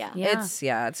live. Yeah.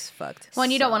 It's fucked. Well,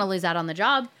 and you don't want to lose out on the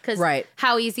job because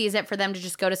how easy is it for them to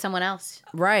just go to someone else?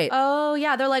 Right. Oh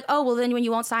yeah, they're like, oh well, then when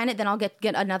you won't sign it, then I'll get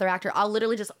another actor. I'll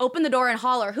literally just open the door and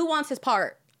holler, who wants his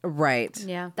part? Right.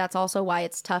 Yeah. That's also why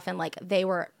it's tough, and like they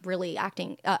were really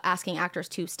asking actors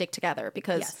to stick together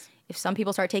because if some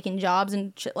people start taking jobs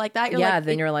and shit like that, you're like,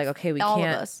 then you're like, okay, we all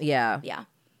can't. of us. Yeah. Yeah.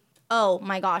 Oh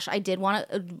my gosh, I did want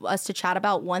us to chat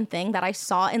about one thing that I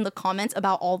saw in the comments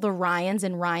about all the Ryans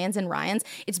and Ryans and Ryans.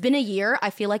 It's been a year. I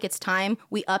feel like it's time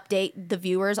we update the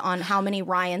viewers on how many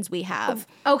Ryans we have.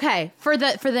 Okay, for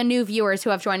the new viewers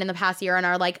who have joined in the past year and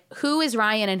are like, who is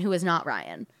Ryan and who is not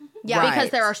Ryan? Yeah, because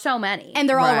there are so many, and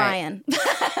they're all Ryan.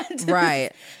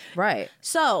 Right. Right.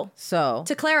 So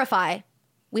to clarify,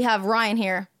 we have Ryan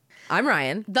here. I'm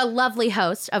Ryan, the lovely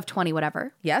host of 20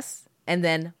 Whatever. Yes. And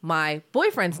then my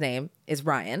boyfriend's name is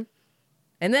Ryan.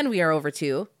 And then we are over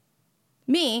to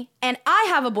me, and I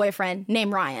have a boyfriend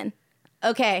named Ryan.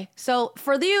 Okay, so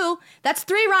for you, that's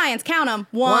 3 Ryans. Count them.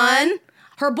 1,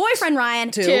 her boyfriend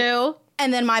Ryan. 2.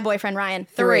 And then my boyfriend Ryan.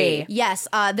 3. Yes,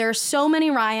 there's so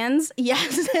many Ryans.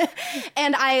 Yes,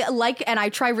 and I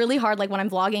try really hard. Like when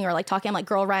I'm vlogging or like talking, I'm like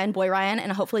girl Ryan, boy Ryan,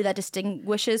 and hopefully that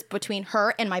distinguishes between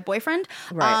her and my boyfriend.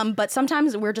 Right. But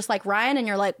sometimes we're just like Ryan, and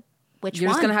you're like, which You're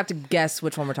one? just gonna have to guess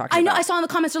which one we're talking I know. about. I saw in the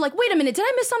comments they're like, wait a minute, did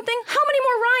I miss something? How many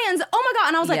more Ryans? Oh my god!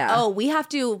 And I was like, Yeah. oh, we have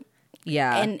to.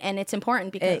 Yeah, and it's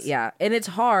important because and it's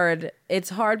hard. It's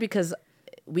hard because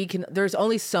there's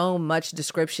only so much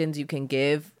descriptions you can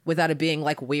give without it being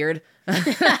like weird, without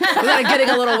it getting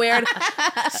a little weird.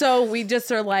 So we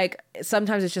just are like,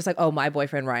 sometimes it's just like, oh, my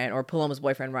boyfriend Ryan, or Paloma's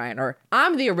boyfriend Ryan, or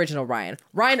I'm the original Ryan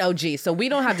OG. So we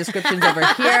don't have descriptions over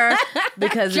here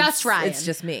because Just Ryan. It's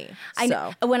just me. I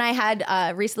So know. When I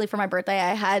had recently for my birthday,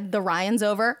 I had the Ryans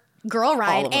over. Girl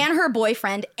Ryan of them. and her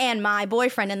boyfriend and my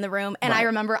boyfriend in the room. And I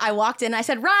remember I walked in and I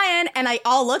said, Ryan, and I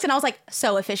all looked and I was like,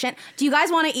 so efficient. Do you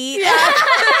guys want to eat?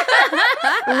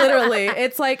 literally,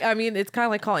 it's like, I mean, it's kind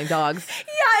of like calling dogs. Yeah,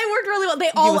 it worked really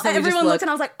well. Everyone just looked look. and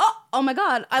I was like, oh my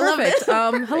God, I Perfect.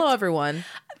 love this. Hello, everyone.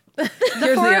 The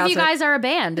Here's 4 of you outfit. guys are a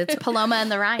band. It's Paloma and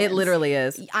the Ryans. It literally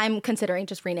is. I'm considering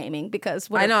just renaming because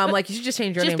I know. I'm like, you should just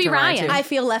change your Just name be to Ryan. Ryan. too. I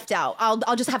feel left out.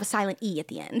 I'll just have a silent E at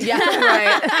the end. Yeah,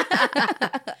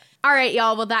 right. All right,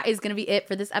 y'all. Well, that is going to be it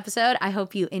for this episode. I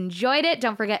hope you enjoyed it.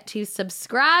 Don't forget to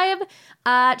subscribe.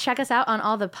 Check us out on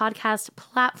all the podcast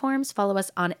platforms. Follow us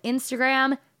on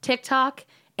Instagram, TikTok,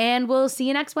 and we'll see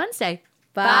you next Wednesday.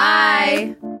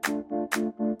 Bye. Bye.